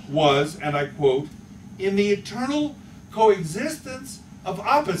 was, and I quote, in the eternal coexistence of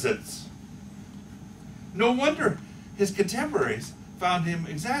opposites. No wonder his contemporaries found him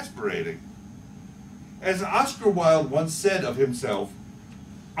exasperating. As Oscar Wilde once said of himself,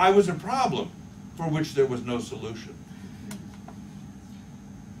 I was a problem for which there was no solution.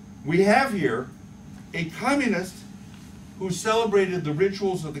 We have here a communist who celebrated the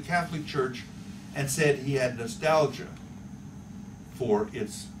rituals of the Catholic Church and said he had nostalgia for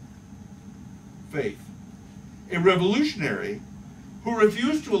its faith. A revolutionary who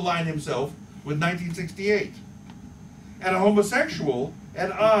refused to align himself with 1968. And a homosexual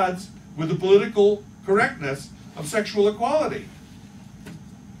at odds with the political correctness of sexual equality.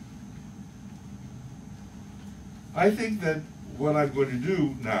 I think that what I'm going to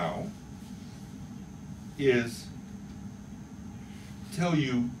do now is tell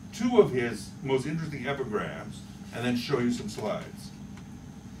you two of his most interesting epigrams and then show you some slides.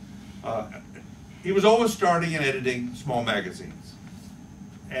 He was always starting and editing small magazines.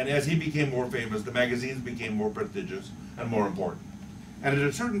 And as he became more famous, the magazines became more prestigious and more important. And at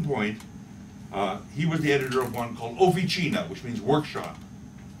a certain point, he was the editor of one called Officina, which means workshop.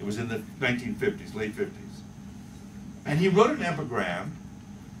 It was in the 1950s, late 50s. And he wrote an epigram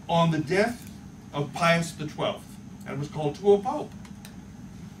on the death of Pius XII, and it was called To a Pope.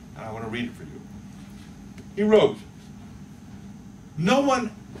 And I want to read it for you. He wrote, no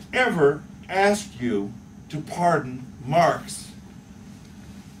one ever asked you to pardon Marx.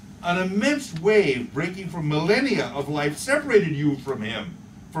 An immense wave breaking from millennia of life separated you from him,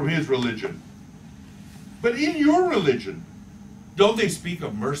 from his religion. But in your religion, don't they speak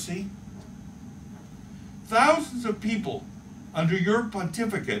of mercy? Thousands of people under your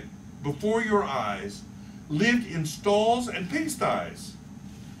pontificate, before your eyes, lived in stalls and pigsties.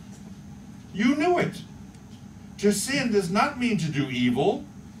 You knew it. To sin does not mean to do evil,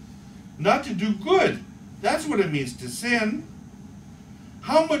 not to do good. That's what it means to sin.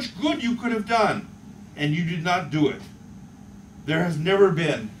 How much good you could have done, and you did not do it. There has never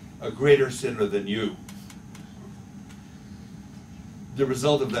been a greater sinner than you. The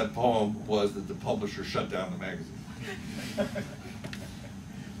result of that poem was that the publisher shut down the magazine.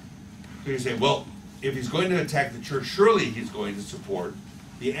 So you say, well, if he's going to attack the church, surely he's going to support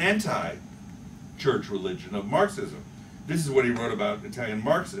the anti-church religion of Marxism. This is what he wrote about Italian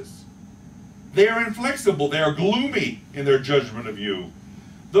Marxists. They are inflexible, they are gloomy in their judgment of you.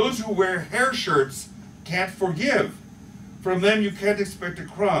 Those who wear hair shirts can't forgive. From them you can't expect a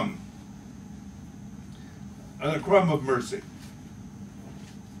crumb of mercy.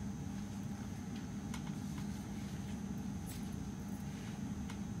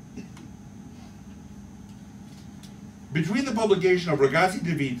 Between the publication of Ragazzi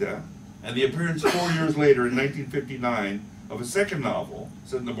di Vita and the appearance 4 years later in 1959 of a second novel,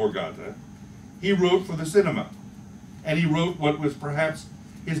 set in the Borgata, he wrote for the cinema, and he wrote what was perhaps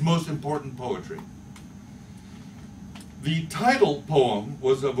his most important poetry. The title poem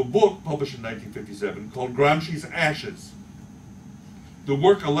was of a book published in 1957 called Gramsci's Ashes. The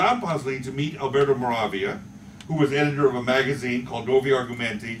work allowed Pasolini to meet Alberto Moravia, who was editor of a magazine called Nuovi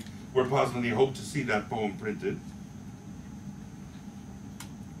Argomenti, where Pasolini hoped to see that poem printed.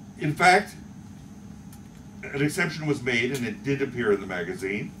 In fact, an exception was made, and it did appear in the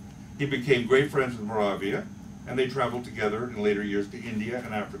magazine. He became great friends with Moravia, and they traveled together in later years to India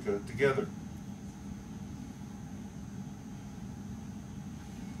and Africa together.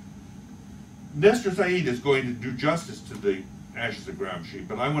 Nestor Said is going to do justice to the Ashes of Gramsci,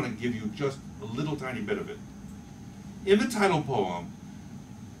 but I want to give you just a little tiny bit of it. In the title poem,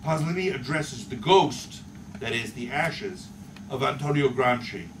 Pasolini addresses the ghost, that is, the ashes, of Antonio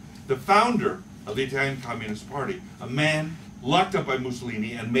Gramsci, the founder of the Italian Communist Party, a man locked up by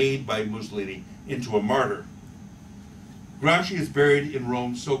Mussolini and made by Mussolini into a martyr. Gramsci is buried in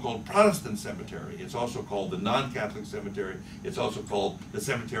Rome's so-called Protestant cemetery. It's also called the non-Catholic cemetery. It's also called the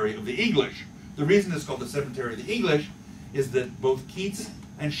cemetery of the English. The reason it's called the cemetery of the English is that both Keats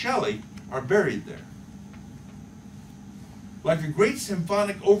and Shelley are buried there. Like a great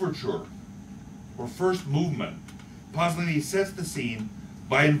symphonic overture, or first movement, Pasolini sets the scene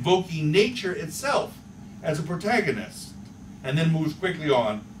by invoking nature itself as a protagonist, and then moves quickly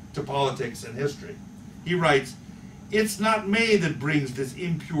on to politics and history. He writes, "It's not May that brings this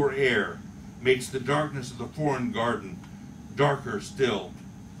impure air, makes the darkness of the foreign garden darker still.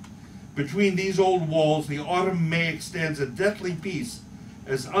 Between these old walls, the autumn May extends a deathly peace,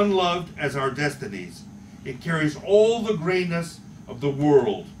 as unloved as our destinies. It carries all the grayness of the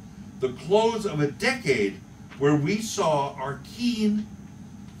world, the close of a decade where we saw our keen,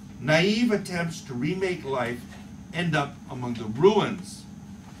 naive attempts to remake life end up among the ruins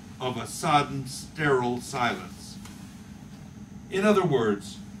of a sodden, sterile silence." In other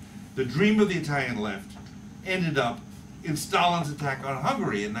words, the dream of the Italian left ended up in Stalin's attack on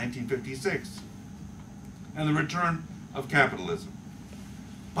Hungary in 1956 and the return of capitalism.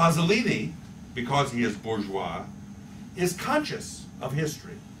 Pasolini, because he is bourgeois, is conscious of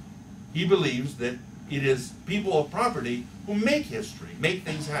history. He believes that it is people of property who make history, make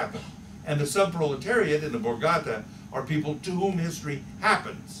things happen. And the subproletariat in the Borgata are people to whom history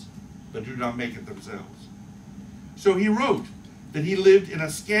happens, but do not make it themselves. So he wrote that he lived in a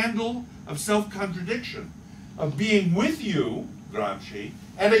scandal of self-contradiction, of being with you, Gramsci,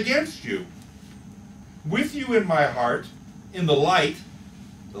 and against you. With you in my heart, in the light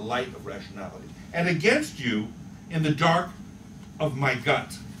of rationality, and against you in the dark of my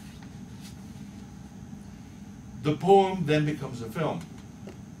gut. The poem then becomes a film.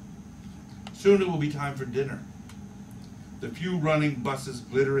 Soon it will be time for dinner. The few running buses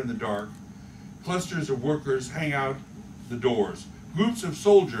glitter in the dark. Clusters of workers hang out the doors. Groups of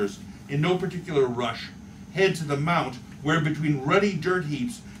soldiers, in no particular rush, head to the mount where between ruddy dirt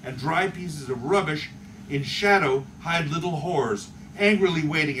heaps and dry pieces of rubbish in shadow hide little whores, angrily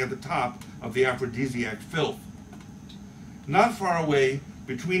waiting at the top of the aphrodisiac filth. Not far away,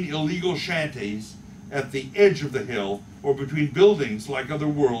 between illegal shanties, at the edge of the hill, or between buildings like other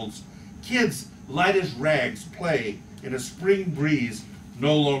worlds, kids light as rags play in a spring breeze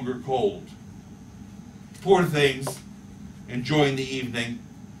no longer cold. Poor things, enjoying the evening,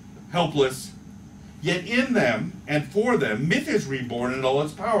 helpless, yet in them and for them, myth is reborn in all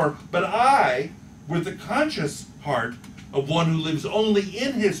its power. But I, with the conscious heart of one who lives only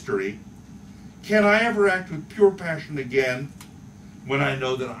in history, can I ever act with pure passion again when I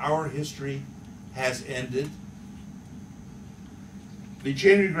know that our history has ended? The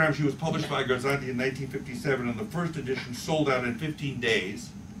Cenere di Gramsci was published by Garzanti in 1957, and the first edition sold out in 15 days.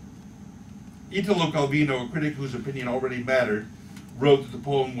 Italo Calvino, a critic whose opinion already mattered, wrote that the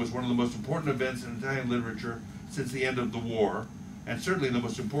poem was one of the most important events in Italian literature since the end of the war, and certainly the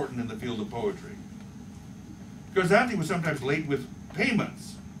most important in the field of poetry. Garzanti was sometimes late with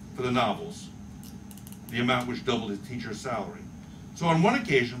payments for the novels, the amount which doubled his teacher's salary. So on one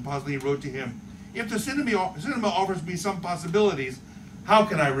occasion, Pasolini wrote to him, "If the cinema offers me some possibilities, how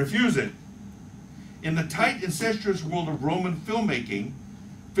can I refuse it? In the tight, incestuous world of Roman filmmaking,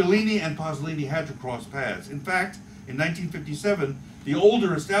 Fellini and Pasolini had to cross paths. In fact, in 1957, the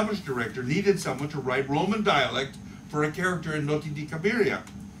older established director needed someone to write Roman dialect for a character in Noti di Cabiria.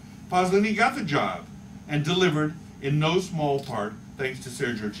 Pasolini got the job and delivered in no small part thanks to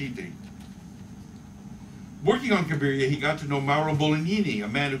Sergio Citti. Working on Cabiria, he got to know Mauro Bolognini, a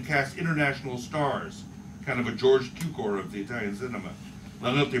man who cast international stars, kind of a George Cukor of the Italian cinema.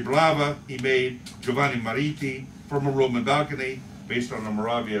 La Notte Brava, he made Giovanni Mariti, From a Roman Balcony, based on a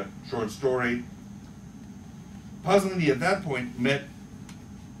Moravia short story. Pasolini at that point met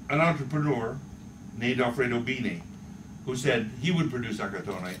an entrepreneur named Alfredo Bini, who said he would produce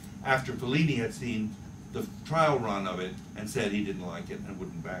Acatone after Fellini had seen the trial run of it and said he didn't like it and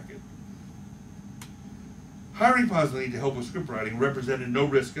wouldn't back it. Hiring Pasolini to help with scriptwriting represented no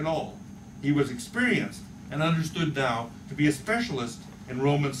risk at all. He was experienced and understood now to be a specialist in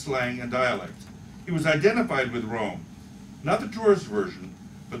Roman slang and dialect. He was identified with Rome, not the tourist version,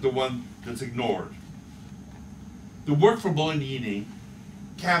 but the one that's ignored. The work for Bolognini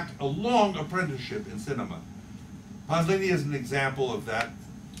capped a long apprenticeship in cinema. Pasolini is an example of that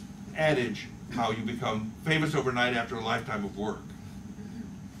adage, how you become famous overnight after a lifetime of work.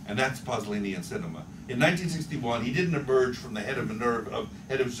 And that's Pasolini in cinema. In 1961, he didn't emerge from the head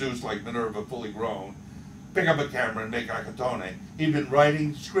of Zeus like Minerva fully grown, pick up a camera and make Acatone. He'd been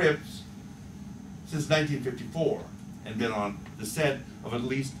writing scripts since 1954 and been on the set of at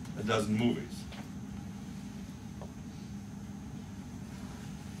least a dozen movies.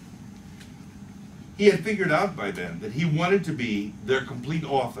 He had figured out by then that he wanted to be their complete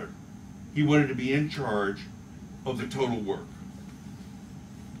author. He wanted to be in charge of the total work.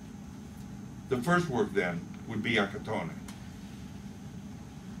 The first work then would be Acatone.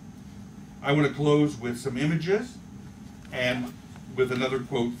 I want to close with some images and with another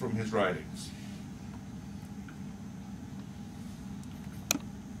quote from his writings.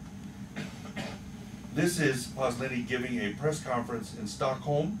 This is Pasolini giving a press conference in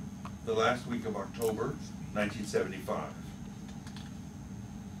Stockholm the last week of October 1975.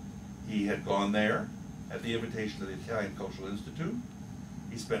 He had gone there at the invitation of the Italian Cultural Institute.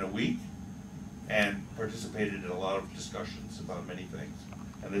 He spent a week and participated in a lot of discussions about many things.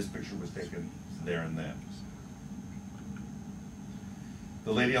 And this picture was taken there and then.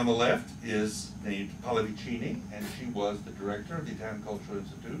 The lady on the left is named Paola Vicini, and she was the director of the Italian Cultural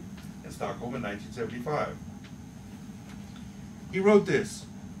Institute in Stockholm in 1975. He wrote this: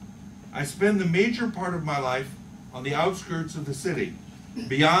 I spend the major part of my life on the outskirts of the city,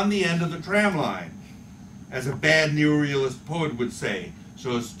 beyond the end of the tram line, as a bad neorealist poet would say,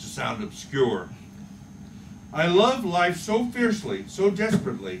 so as to sound obscure. I love life so fiercely, so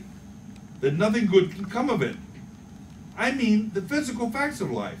desperately, that nothing good can come of it. I mean the physical facts of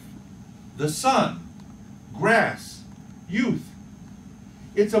life. The sun, grass, youth.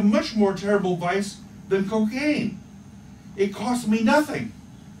 It's a much more terrible vice than cocaine. It costs me nothing.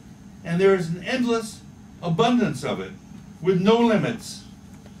 And there is an endless abundance of it, with no limits.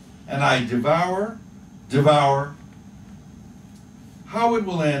 And I devour, devour. How it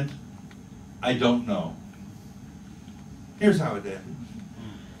will end, I don't know. Here's how it ended.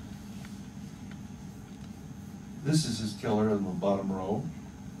 This is his killer in the bottom row,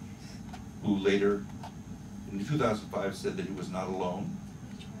 who later, in 2005, said that he was not alone.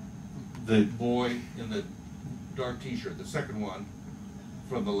 The boy in the dark t-shirt, the second one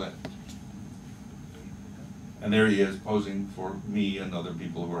from the left. And there he is posing for me and other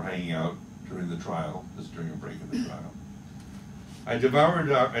people who are hanging out during the trial, just during a break in the trial. I devour,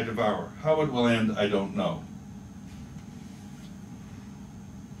 I devour. How it will end, I don't know.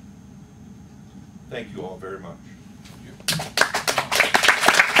 Thank you all very much.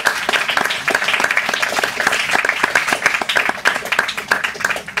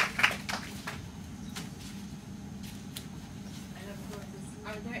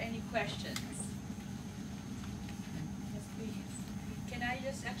 Are there any questions? Yes, please. Can I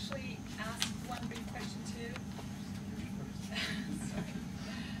just actually ask one big question too? Sorry.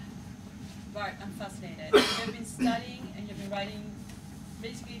 Bart, I'm fascinated. You've been studying and you've been writing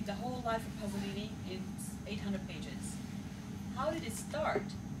basically the whole life of Pasolini in 800 pages. How did it start?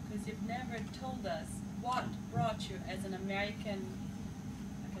 Because you've never told us what brought you as an American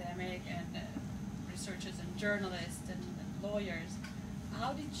academic and researchers and journalists and lawyers.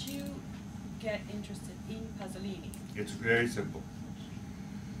 How did you get interested in Pasolini? It's very simple.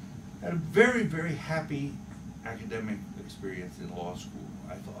 I had a very, very happy academic experience in law school.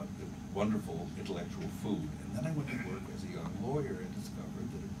 I thought it was wonderful intellectual food. And then I went to work as a young lawyer and discovered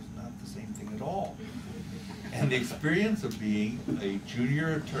that it was not the same thing at all. And the experience of being a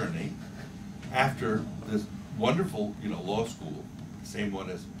junior attorney after this wonderful, law school same one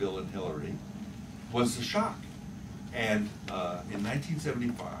as Bill and Hillary, was the shock. And in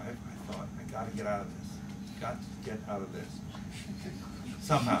 1975, I thought, I gotta get out of this. Got to get out of this.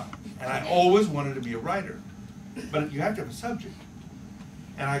 Somehow. And I always wanted to be a writer. But you have to have a subject.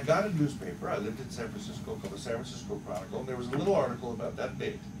 And I got a newspaper. I lived in San Francisco, called the San Francisco Chronicle, and there was a little article about that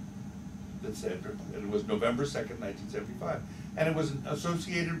date that said, and it was November 2nd, 1975. And it was an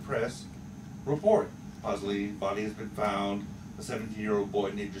Associated Press report. Pasolini's body has been found. A 17-year-old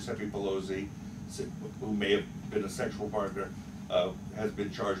boy named Giuseppe Pelosi, who may have been a sexual partner, has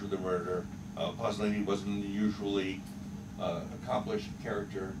been charged with the murder. Pasolini was an unusually accomplished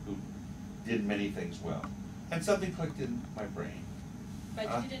character who did many things well. And something clicked in my brain.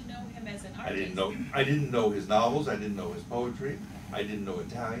 But you didn't know him as an artist. I didn't know his novels, I didn't know his poetry, I didn't know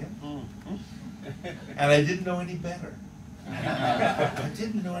Italian, and I didn't know any better. I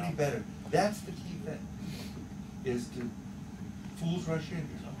didn't know any better. That's the key thing, is to fools rush in,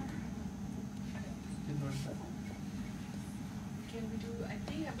 you know. Didn't know any better. Can we do, I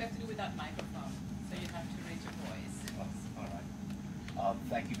think we have to do without microphone, so you have to raise your voice. All right.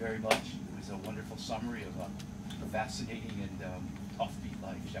 Thank you very much. It was a wonderful summary of a fascinating and offbeat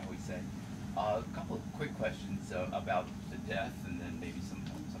life, shall we say. A couple of quick questions about the death, and then maybe something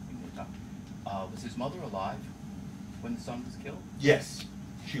more time. Was his mother alive when the son was killed? Yes,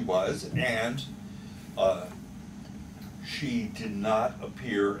 she was, and she did not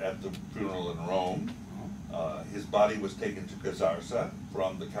appear at the funeral in Rome. His body was taken to Casarsa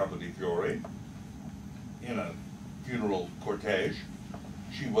from the Campo di Fiori in a funeral cortege.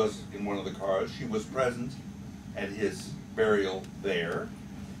 She was in one of the cars. She was present at his burial there,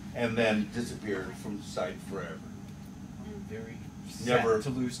 and then disappeared from sight forever. Very Never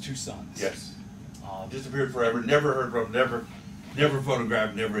sad to lose two sons. Yes, disappeared forever. Never heard from. Never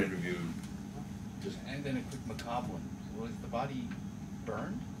photographed. Never interviewed. Just And then a quick macabre one. Was the body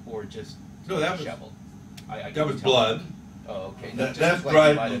burned or just No, that was- disheveled? I that was couldn't tell. blood. Oh, okay. That, Just that's looked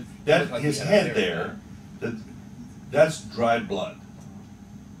like he might dried. have- That looked like he his had a head very there. bad- That's dried blood.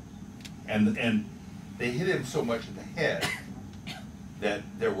 And they hit him so much in the head that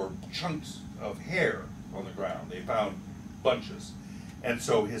there were chunks of hair on the ground. They found bunches, and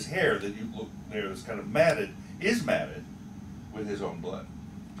so his hair that you look there is kind of matted, is matted with his own blood.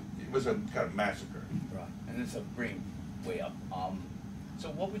 It was a kind of massacre. Right, and it's a bring way up. So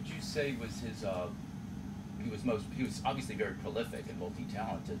what would you say was his? He was obviously very prolific and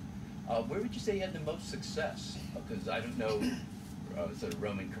multi-talented. Where would you say he had the most success? Because I don't know, sort of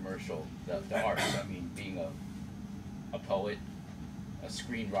Roman commercial, the arts. I mean, being a poet, a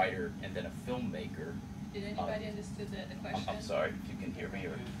screenwriter, and then a filmmaker. Did anybody understand the question? I'm sorry if you can hear me,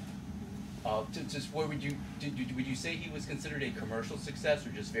 or just where would you say he was considered a commercial success, or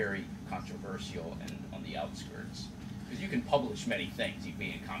just very controversial and on the outskirts? Because you can publish many things, you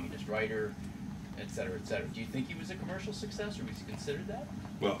being a communist writer, et cetera, et cetera. Do you think he was a commercial success, or was he considered that?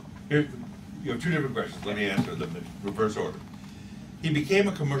 Well, here, you have two different questions. Let me answer them in reverse order. He became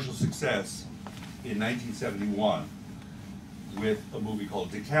a commercial success in 1971 with a movie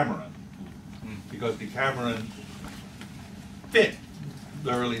called Decameron, because Decameron fit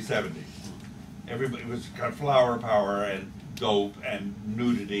the early 70s. Everybody was kind of flower power and dope and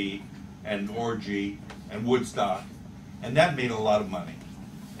nudity and orgy and Woodstock, and that made a lot of money.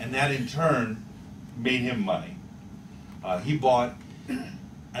 And that in turn made him money. He bought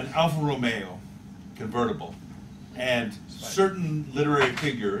an Alfa Romeo convertible, and certain literary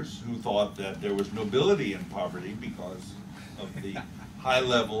figures who thought that there was nobility in poverty because of the high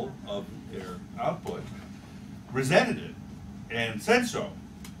level of their output resented it and said so.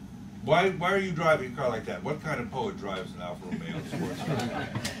 Why are you driving a car like that? What kind of poet drives an Alfa Romeo sports car?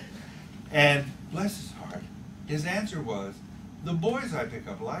 And bless his heart, his answer was, the boys I pick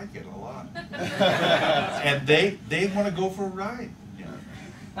up like it a lot. And they want to go for a ride. You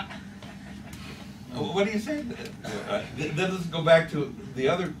know? What do you say? Then let's go back to the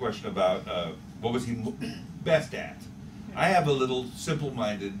other question about what was he best at. I have a little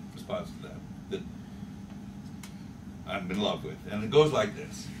simple-minded response to that I'm in love with, and it goes like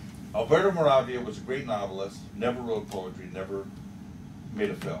this. Alberto Moravia was a great novelist, never wrote poetry, never made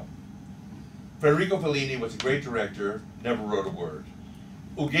a film. Federico Fellini was a great director, never wrote a word.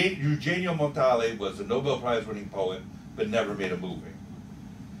 Eugenio Montale was a Nobel Prize-winning poet, but never made a movie.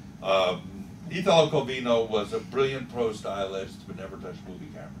 Italo Calvino was a brilliant prose stylist, but never touched a movie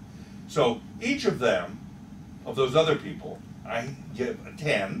camera. So each of them, of those other people, I give a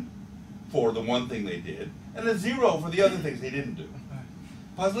 10 for the one thing they did, and a 0 for the other things they didn't do.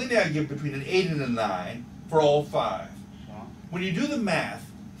 Pasolini I give between an 8 and a 9 for all 5. When you do the math,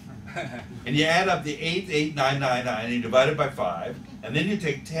 And you add up the 88999 and you divide it by 5, and then you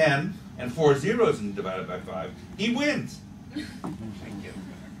take 10 and 4 zeros and divide it by 5. He wins. Thank you.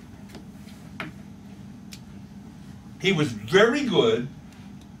 He was very good,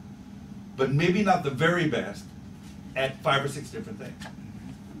 but maybe not the very best, at 5 or 6 different things.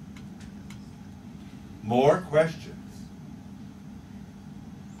 More questions?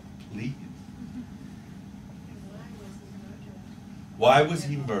 Please. Why was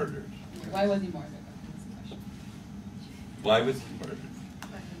he murdered? Why was he murdered? That's the question. Why was he murdered?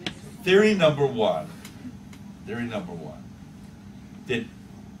 Theory number one, that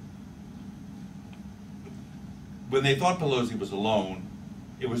when they thought Pelosi was alone,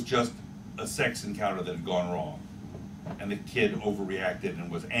 it was just a sex encounter that had gone wrong. And the kid overreacted and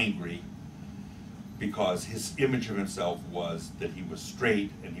was angry because his image of himself was that he was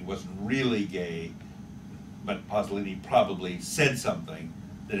straight and he wasn't really gay, but Pasolini probably said something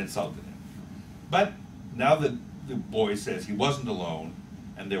that insulted him. But now that the boy says he wasn't alone,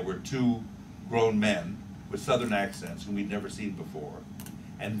 and there were 2 grown men with southern accents whom we'd never seen before,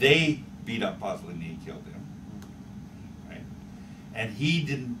 and they beat up Pasolini and killed him, right? And he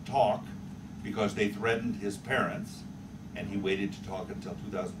didn't talk because they threatened his parents, and he waited to talk until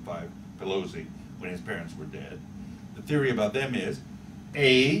 2005 Pelosi, when his parents were dead. The theory about them is,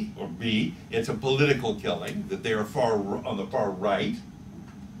 A, or B, it's a political killing, that they are on the far right,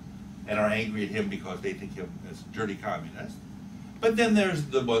 and are angry at him because they think him as a dirty communist. But then there's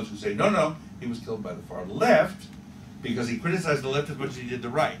the ones who say, no, no, he was killed by the far left because he criticized the left as much as he did the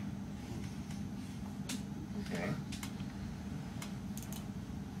right. Okay.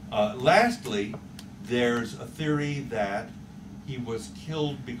 Lastly, there's a theory that he was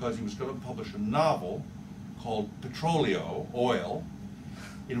killed because he was going to publish a novel called Petrolio, Oil,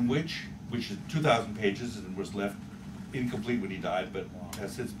 in which is 2,000 pages and was left incomplete when he died, but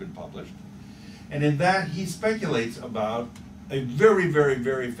has since been published. And in that, he speculates about a very, very,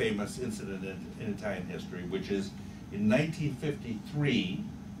 very famous incident in Italian history, which is in 1953,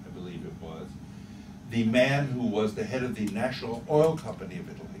 I believe it was, the man who was the head of the National Oil Company of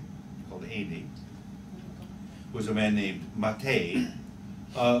Italy, called Eni, was a man named Mattei,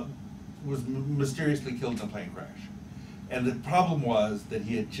 was mysteriously killed in a plane crash. And the problem was that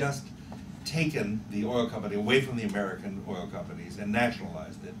he had just taken the oil company away from the American oil companies and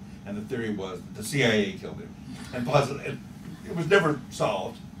nationalized it. And the theory was that the CIA killed him. And it was never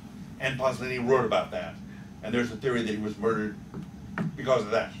solved. And Pasolini wrote about that. And there's a theory that he was murdered because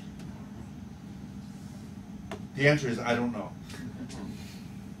of that. The answer is, I don't know.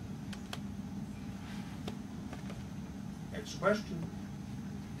 Next question.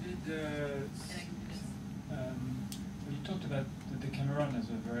 You talked about the Decameron as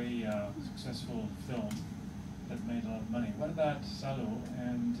a very successful film that made a lot of money. What about Salo,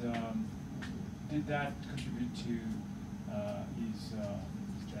 and did that contribute to his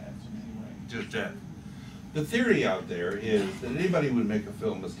death in any way? Just death. The theory out there is that anybody who would make a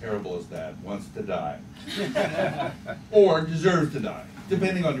film as terrible as that wants to die. Or deserves to die,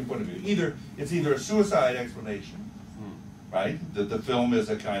 depending on your point of view. It's either a suicide explanation, right? That the film is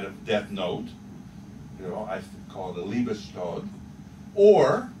a kind of death note, you know, I call it a Liebestod,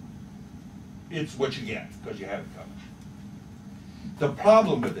 or it's what you get, because you have it coming. The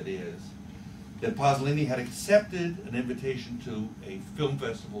problem with it is that Pasolini had accepted an invitation to a film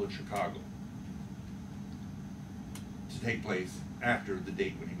festival in Chicago to take place after the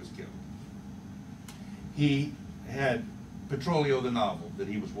date when he was killed. He had Petrolio, the novel, that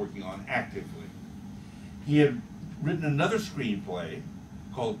he was working on actively. He had written another screenplay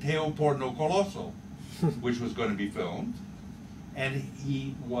called Teo Porno Colosso, which was going to be filmed, and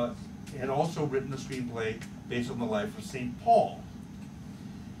he had also written a screenplay based on the life of St. Paul.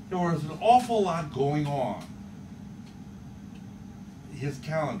 There was an awful lot going on in his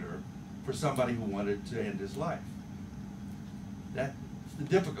calendar for somebody who wanted to end his life. That's the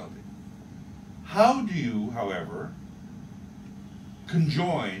difficulty. How do you, however,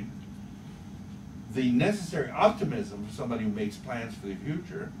 conjoin the necessary optimism for somebody who makes plans for the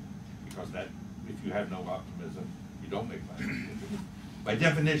future, because that, if you have no optimism, you don't make plans for the future. By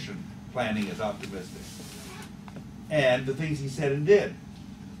definition, planning is optimistic. And the things he said and did.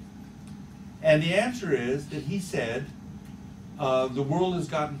 And the answer is that he said, the world has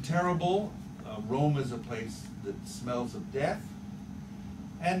gotten terrible, Rome is a place that smells of death,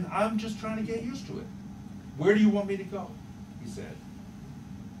 and I'm just trying to get used to it. Where do you want me to go? He said.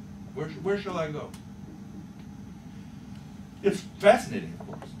 Where shall I go? It's fascinating, of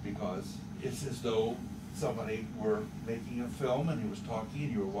course, because it's as though somebody were making a film and he was talking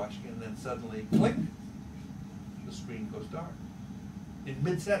and you were watching it, and then suddenly, click, the screen goes dark in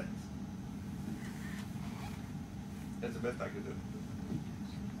mid-sentence. That's the best I could do.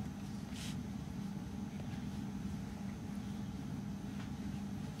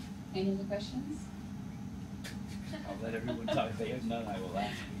 Any other questions? I'll let everyone talk. If they have none, I will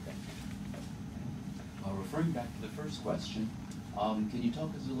ask. Referring back to the first question, can you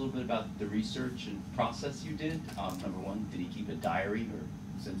talk us a little bit about the research and process you did? Number one, did he keep a diary, or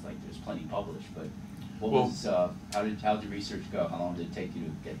since like there's plenty published, but what was how did the research go? How long did it take you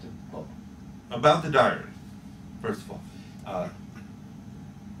to get to the book? About the diary, first of all,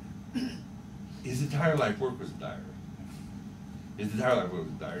 his entire life work was a diary. His entire life work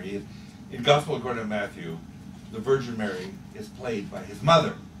was a diary. In Gospel according to Matthew, the Virgin Mary is played by his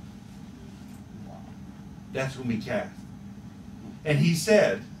mother. That's whom he cast. And he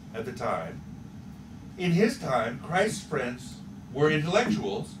said at the time, in his time, Christ's friends were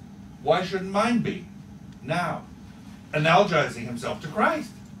intellectuals. Why shouldn't mine be? Now, analogizing himself to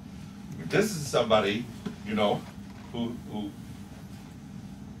Christ. This is somebody, you know, who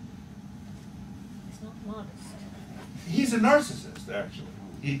It's not modest. he's a narcissist, actually.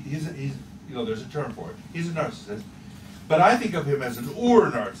 He's you know, there's a term for it. He's a narcissist. But I think of him as an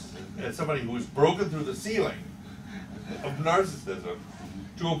narcissist, as somebody who has broken through the ceiling of narcissism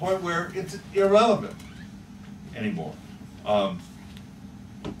to a point where it's irrelevant anymore.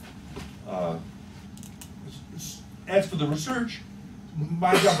 As for the research,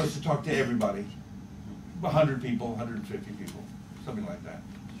 my job was to talk to everybody. 100 people, 150 people, something like that.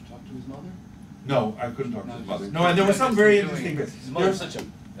 Did you talk to his mother? No, I couldn't talk to No, his mother. just- No, and there was some very interesting His bits. mother's There's- such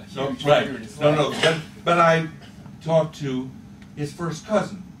a No, huge right. figure in his No, life. but I talked to his first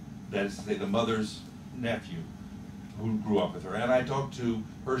cousin, that is to say the mother's nephew, who grew up with her, and I talked to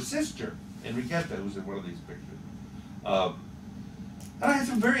her sister, Enriqueta, who's in one of these pictures. And I had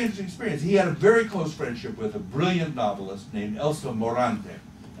some very interesting experience. He had a very close friendship with a brilliant novelist named Elsa Morante.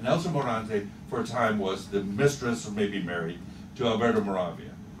 And Elsa Morante, for a time, was the mistress, or maybe married, to Alberto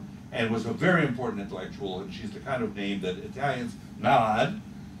Moravia, and was a very important intellectual, and she's the kind of name that Italians nod,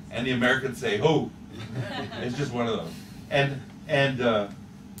 and the Americans say, "Who?" It's just one of those. And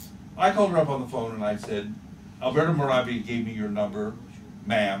I called her up on the phone and I said, "Alberto Moravia gave me your number,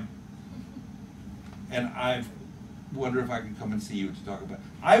 ma'am, and I wonder if I can come and see you to talk about it."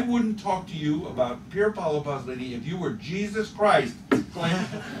 I wouldn't talk to you about Pier Paolo Pasolini if you were Jesus Christ.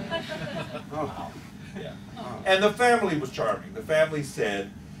 Yeah. And the family was charming. The family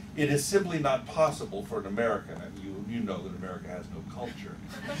said, "It is simply not possible for an American," and you know that America has no culture.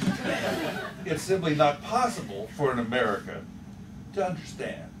 It's simply not possible for an American to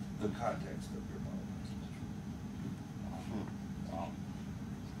understand the context of your Wow.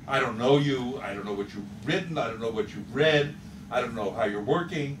 I don't know you. I don't know what you've written. I don't know what you've read. I don't know how you're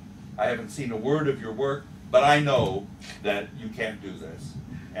working. I haven't seen a word of your work, but I know that you can't do this.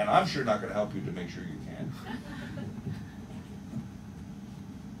 And I'm sure not going to help you to make sure you can.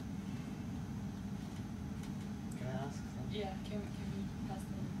 Can I ask something? Yeah, can we pass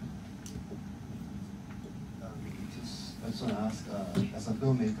I just want to ask, as a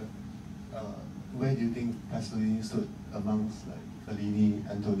filmmaker, where do you think Pasolini stood amongst like Fellini,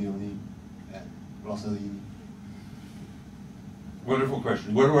 Antonioni, and Rossellini? Wonderful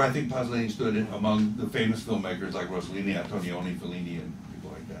question. Where do I think Pasolini stood among the famous filmmakers like Rossellini, Antonioni, Fellini, and people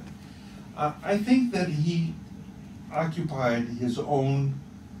like that? I think that he occupied his own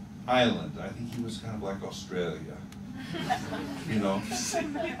island. I think he was kind of like Australia, you know.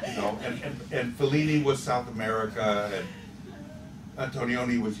 And Fellini was South America, and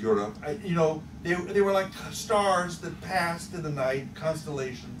Antonioni was Europe. They were like stars that passed in the night,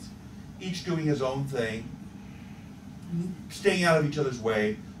 constellations, each doing his own thing, staying out of each other's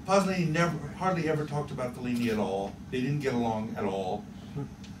way. Pasolini hardly ever talked about Fellini at all. They didn't get along at all.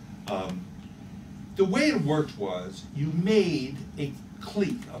 The way it worked was you made a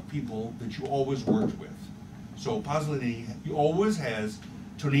clique of people that you always worked with. So Pasolini, he always has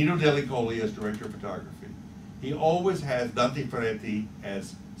Tonino Dellicoli as director of photography. He always has Dante Ferretti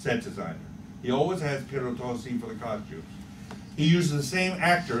as set designer. He always has Piero Tosi for the costumes. He uses the same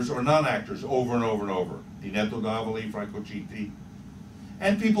actors or non-actors over and over and over. Dinetto Davoli, Franco Citti,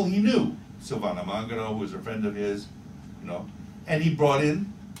 and people he knew. Silvana Mangano, who was a friend of his, and he brought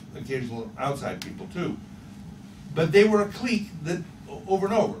in occasional outside people too. But they were a clique that over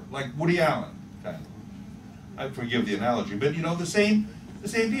and over, like Woody Allen, kind of. I forgive the analogy, but the same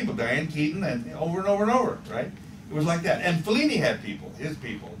people, Diane Keaton, and over and over and over, right? It was like that. And Fellini had people, his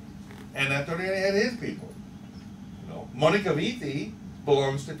people, and Antonioni had his people. Monica Vitti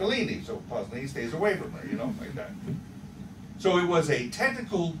belongs to Fellini, so Pasolini stays away from her, like that. So it was a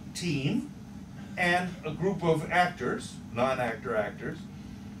technical team and a group of actors, non-actor actors,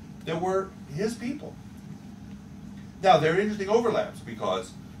 that were his people. Now, there are interesting overlaps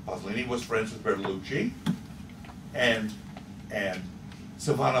because Pasolini was friends with Bertolucci, and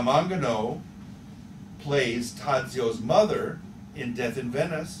Silvana Mangano plays Tadzio's mother in Death in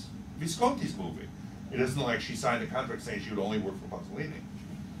Venice, Visconti's movie. It isn't like she signed a contract saying she would only work for Pasolini.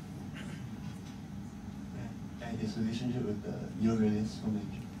 And his relationship with the neorealist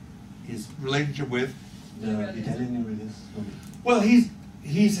filmmaker. His relationship with? The Italian neorealist filmmaker. Well,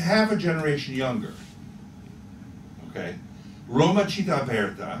 he's half a generation younger. Okay, Roma Città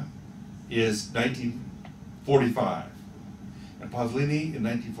Aperta is 1945, and Pasolini in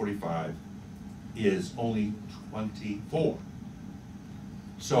 1945 is only 24.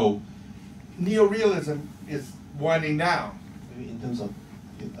 So neorealism is winding down. Maybe in terms of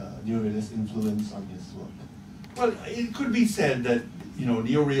neorealist influence on his work. Well, it could be said that, you know,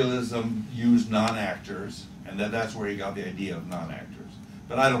 neorealism used non-actors, and that's where he got the idea of non-actors.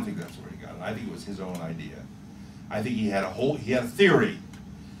 But I don't think that's where he got it. I think it was his own idea. I think he had a theory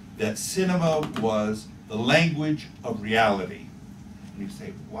that cinema was the language of reality. And you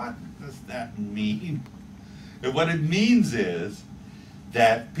say, what does that mean? And what it means is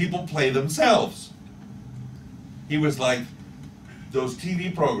that people play themselves. He was like those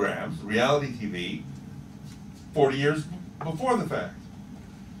TV programs, reality TV, 40 years before the fact.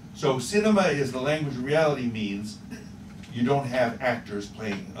 So cinema is the language of reality means you don't have actors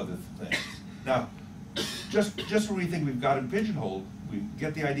playing other things. Now, just when we think we've got him pigeonholed, we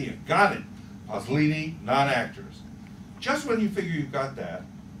get the idea. Got it. Pasolini, non-actors. Just when you figure you've got that,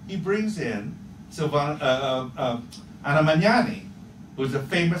 he brings in Anna Magnani, who's a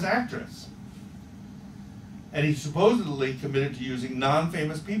famous actress. And he's supposedly committed to using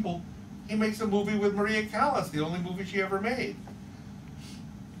non-famous people. He makes a movie with Maria Callas, the only movie she ever made.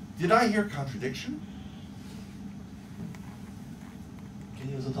 Did I hear contradiction? Can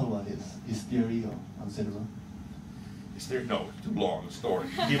you also talk about his theory on cinema? Is there? No, it's too long a story.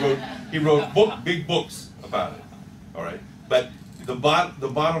 He wrote big books about it. All right, but the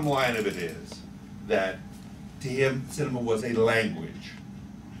bottom line of it is that to him, cinema was a language,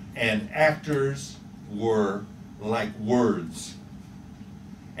 and actors were like words,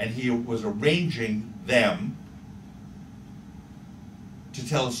 and he was arranging them to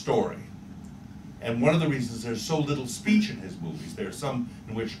tell a story. And one of the reasons there's so little speech in his movies, there's some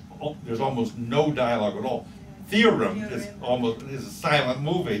in which there's almost no dialogue at all. Theorem is a silent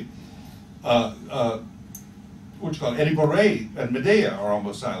movie. Which called Eddie Boré and Medea are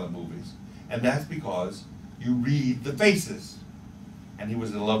almost silent movies, and that's because you read the faces. And he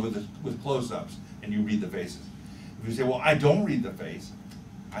was in love with close-ups, and you read the faces. If you say, "Well, I don't read the face,"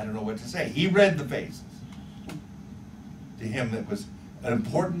 I don't know what to say. He read the faces. To him, that was an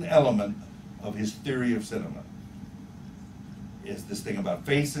important element of his theory of cinema, is this thing about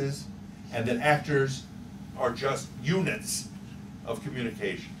faces, and that actors are just units of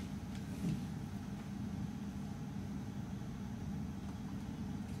communication.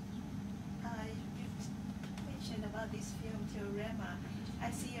 You mentioned about this film, Teorema.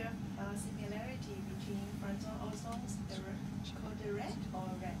 I see a similarity between François Ozon's called The Rat or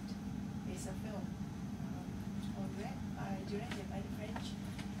Rat. It's a film called Rat, directed by the French.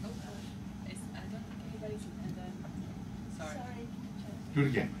 I don't think anybody's and then sorry. Do it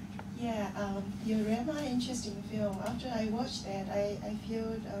again. Yeah, Teorema, interesting film. After I watched that, I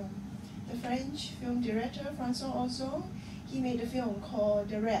feel the French film director François Ozon, he made a film called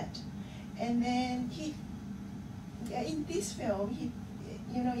The Rat, and then in this film,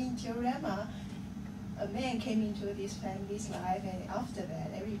 in Teorema, a man came into this family's life, and after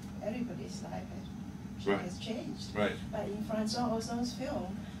that, everybody's life has changed. Right. But in François Ozon's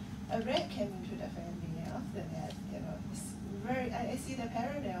film, a rat came into the family, and after that, I see the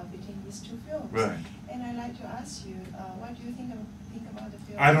parallel between these two films. Right. And I'd like to ask you, what do you think about the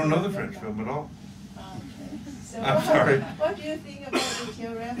film? I don't know the French film at all. Okay. So I'm sorry. What do you think about the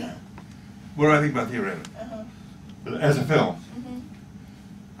Teorema? What do I think about Theorema? As a film? Mm-hmm.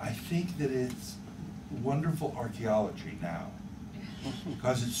 I think that it's wonderful archaeology now,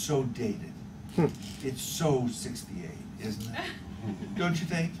 because it's so dated. It's so 68, isn't it? Don't you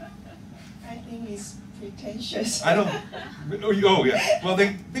think? I think it's pretentious. I don't. Oh yeah. Well,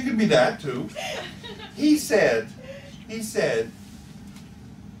 they could be that too. He said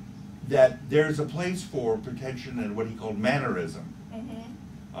that there's a place for pretension and what he called mannerism,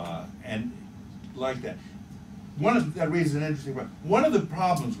 and like that. That raises an interesting point. One of the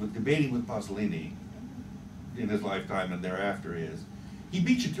problems with debating with Pasolini in his lifetime and thereafter is he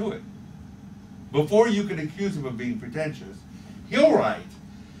beats you to it. Before you can accuse him of being pretentious, he'll write,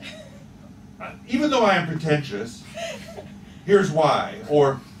 even though I am pretentious, here's why.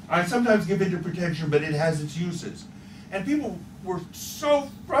 Or, I sometimes give in to pretension, but it has its uses. And people were so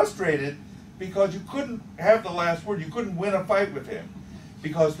frustrated because you couldn't have the last word. You couldn't win a fight with him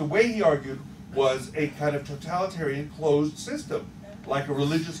because the way he argued was a kind of totalitarian closed system, like a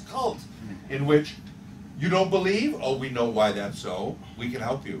religious cult in which you don't believe? Oh, we know why that's so. We can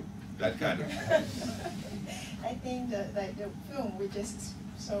help you. That kind of. I think that like the film we just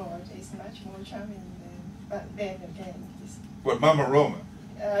saw is much more charming than, but then again, it's What, Mama Roma?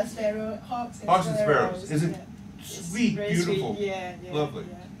 Sparrow, Hawks and Hawks and Sparrows. Sparrows. Is it Yeah. It's sweet, very beautiful, sweet. Yeah, yeah, lovely?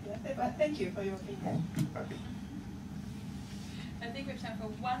 Yeah. But thank you for your opinion. I think we have time for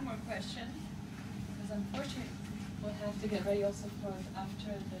one more question, because unfortunately we'll have to get ready also for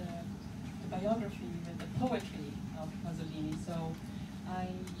after the biography with the poetry of Pasolini. So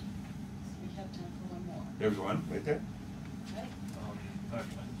we have time for one more. There's one right there. Right? I can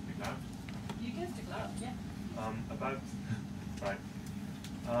speak now. You can stick loud, yeah.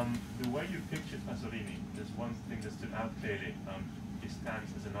 The way you pictured Pasolini, there's one thing that stood out clearly. He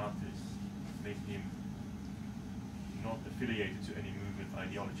stands as an artist, making him not affiliated to any movement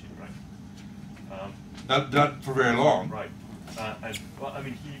ideology, right? Not for very long. Right. Well, I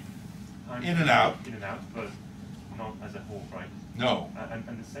mean, In and out. In and out, but not as a whole, right? No.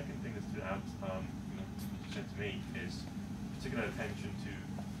 And the second thing that stood out, said to me, is particular attention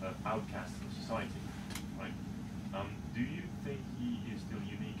to outcasts of society, right? Do you think he is still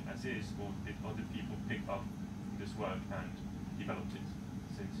unique as is, or did other people pick up this work and developed it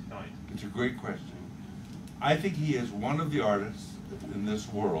since he died? It's a great question. I think he is one of the artists in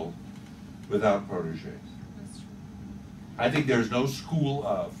this world without proteges. That's true. I think there's no school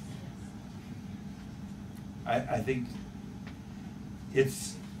of. I think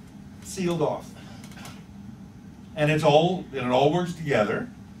it's sealed off. And it all works together.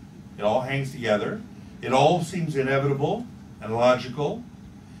 It all hangs together. It all seems inevitable and logical.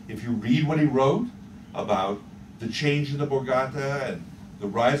 If you read what he wrote about the change in the Borgata and the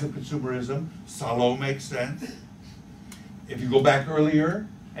rise of consumerism, Salo makes sense. If you go back earlier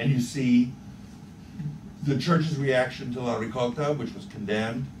and you see the church's reaction to La Ricolta, which was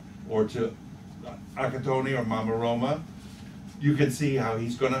condemned, or to Acatoni or Mama Roma, you can see how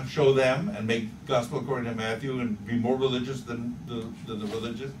he's going to show them and make gospel according to Matthew and be more religious than the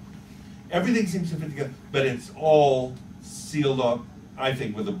religious. Everything seems to fit together, but it's all sealed up, I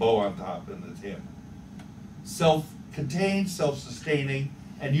think, with a bow on top, and it's him. Self-contained, self-sustaining,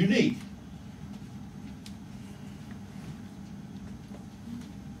 and unique.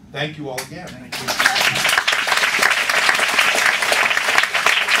 Thank you all again. Thank you.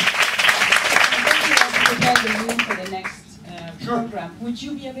 Prepare the room for the next Sure. program. Would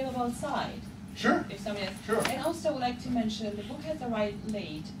you be available outside? Sure. If somebody else. Sure. And also, I would like to mention the book has arrived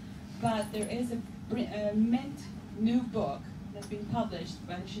late, but there is a mint new book that's been published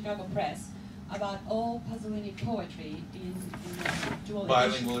by the Chicago Press about all Pasolini poetry in dual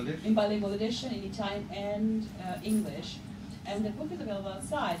Bilingual edition, edition? in bilingual edition in Italian and English. And the book is available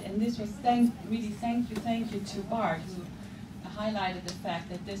outside. And this was really thank you to Barth, who highlighted the fact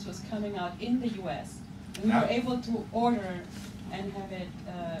that this was coming out in the U.S. And we were able to order and have it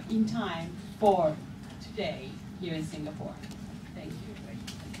in time for today here in Singapore. Thank you.